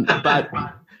 But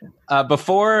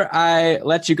before I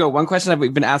let you go, one question that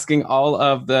we've been asking all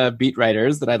of the beat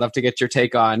writers that I'd love to get your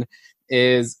take on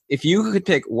is, if you could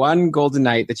pick one Golden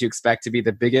Knight that you expect to be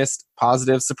the biggest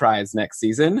positive surprise next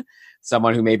season,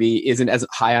 someone who maybe isn't as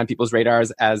high on people's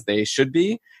radars as they should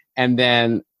be, and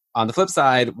then on the flip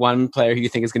side, one player who you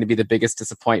think is going to be the biggest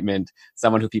disappointment,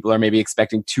 someone who people are maybe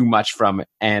expecting too much from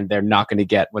and they're not going to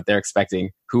get what they're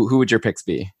expecting, who would your picks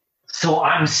be? So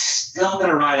I'm still going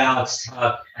to write Alex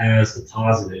Tuch as the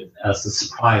positive, as the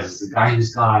surprise, as the guy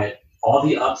who's got all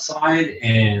the upside,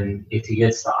 and if he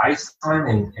gets the ice time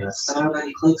and a center that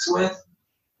he clicks with,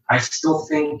 I still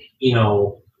think,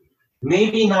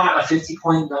 maybe not a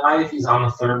 50-point guy if he's on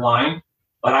the third line,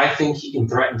 but I think he can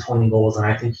threaten 20 goals, and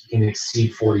I think he can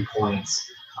exceed 40 points.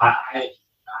 I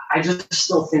just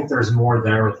still think there's more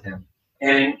there with him.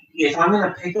 And if I'm going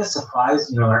to pick a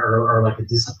surprise, or like a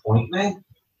disappointment,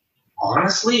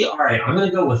 honestly, all right, I'm going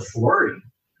to go with Fleury.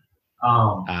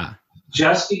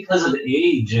 Just because of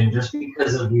age and just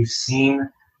because of we've seen,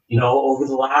 over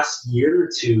the last year or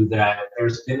two that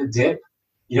there's been a dip,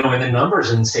 in the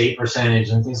numbers and save percentage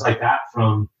and things like that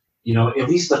from, at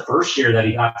least the first year that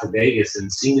he got to Vegas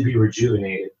and seemed to be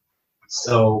rejuvenated.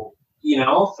 So,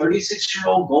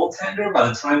 36-year-old goaltender, by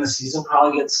the time the season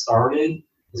probably gets started,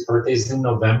 his birthday's in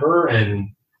November, and,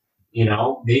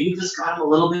 maybe just gotten a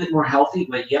little bit more healthy.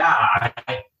 But yeah,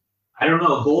 I don't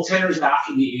know. Goaltenders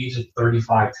after the age of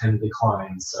 35 tend to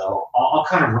decline. So I'll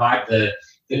kind of ride the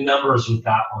numbers with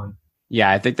that one. Yeah,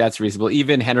 I think that's reasonable.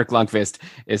 Even Henrik Lundqvist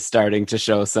is starting to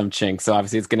show some chinks. So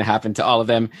obviously it's going to happen to all of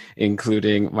them,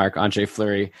 including Marc-Andre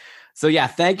Fleury. So yeah,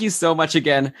 thank you so much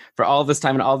again for all of this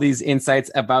time and all these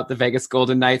insights about the Vegas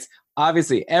Golden Knights.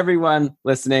 Obviously, everyone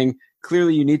listening,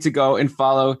 clearly you need to go and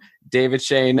follow David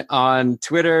Schoen on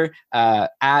Twitter,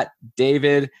 at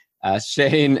David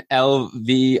Shane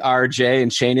LVRJ,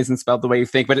 and Shane isn't spelled the way you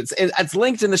think, but it's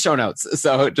linked in the show notes.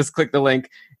 So just click the link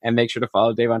and make sure to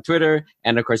follow Dave on Twitter.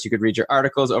 And of course, you could read your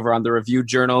articles over on the Review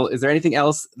Journal. Is there anything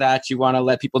else that you want to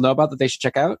let people know about that they should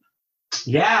check out?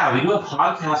 Yeah, we do a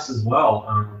podcast as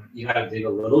well. You got to dig a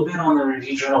little bit on the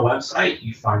Review Journal website.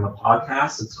 You find the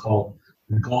podcast. It's called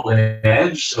The Golden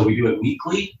Edge. So we do it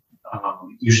weekly.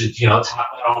 Usually, talk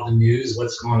about all the news,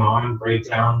 what's going on, break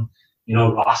down,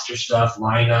 roster stuff,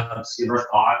 lineups, give our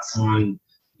thoughts on,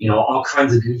 all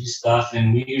kinds of goofy stuff.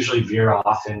 And we usually veer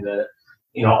off into,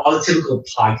 all the typical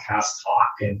podcast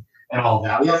talk and all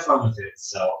that. We have fun with it.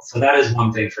 So that is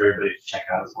one thing for everybody to check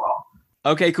out as well.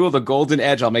 Okay, cool. The Golden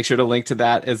Edge. I'll make sure to link to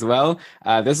that as well.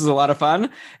 This is a lot of fun,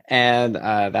 and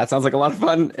that sounds like a lot of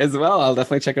fun as well. I'll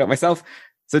definitely check it out myself.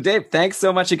 So, Dave, thanks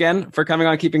so much again for coming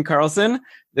on Keeping Karlsson.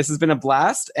 This has been a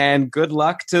blast, and good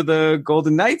luck to the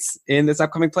Golden Knights in this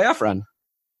upcoming playoff run.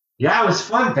 Yeah, it was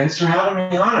fun. Thanks for having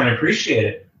me on. I appreciate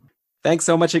it. Thanks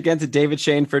so much again to David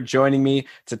Schoen for joining me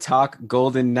to talk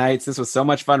Golden Knights. This was so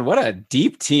much fun. What a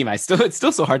deep team. It's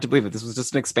still so hard to believe that this was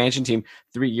just an expansion team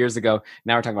 3 years ago.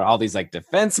 Now we're talking about all these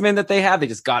defensemen that they have. They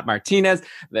just got Martinez.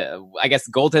 I guess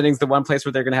goaltending is the one place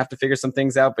where they're going to have to figure some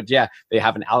things out. But yeah, they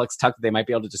have an Alex Tuch that they might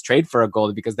be able to just trade for a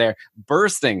goalie because they're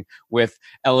bursting with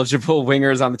eligible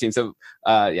wingers on the team. So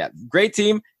yeah, great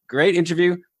team, great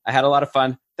interview. I had a lot of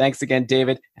fun. Thanks again,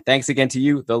 David. Thanks again to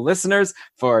you, the listeners,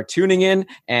 for tuning in.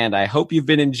 And I hope you've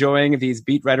been enjoying these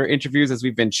beat writer interviews as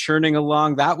we've been churning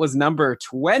along. That was number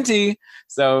 20.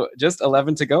 So just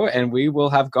 11 to go, and we will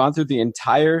have gone through the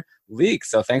entire league.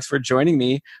 So thanks for joining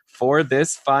me for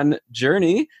this fun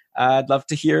journey. I'd love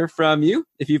to hear from you.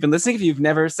 If you've been listening, if you've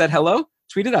never said hello,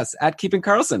 tweet at us at Keeping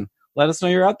Karlsson. Let us know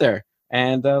you're out there.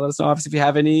 And let us know, obviously, if you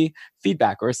have any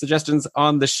feedback or suggestions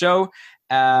on the show.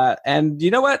 And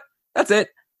you know what? That's it.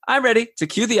 I'm ready to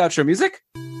cue the outro music,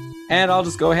 and I'll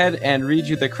just go ahead and read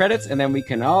you the credits, and then we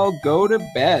can all go to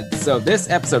bed. So this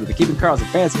episode of the Keeping Karlsson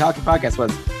Fantasy Hockey Podcast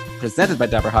was presented by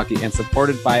Dobber Hockey and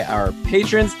supported by our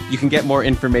patrons. You can get more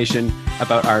information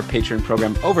about our patron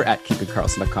program over at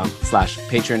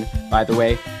keepingkarlsson.com/patron. By the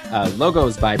way,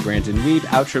 logos by Brandon Weeb,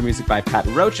 outro music by Pat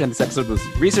Roach, and this episode was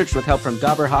researched with help from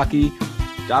Dobber Hockey,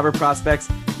 Dobber Prospects,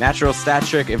 Natural Stat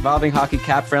Trick, Evolving Hockey,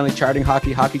 Cap Friendly, Charting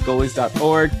Hockey,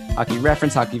 HockeyGoalies.org, Hockey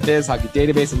Reference, Hockey Viz, Hockey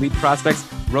Database, Elite Prospects,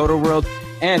 Roto World,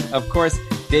 and of course,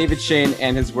 David Schoen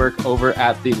and his work over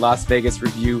at the Las Vegas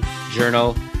Review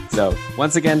Journal. So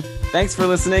once again, thanks for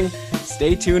listening.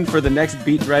 Stay tuned for the next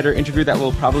beat writer interview that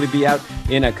will probably be out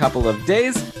in a couple of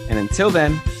days. And until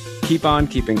then, keep on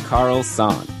keeping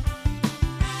Karlsson.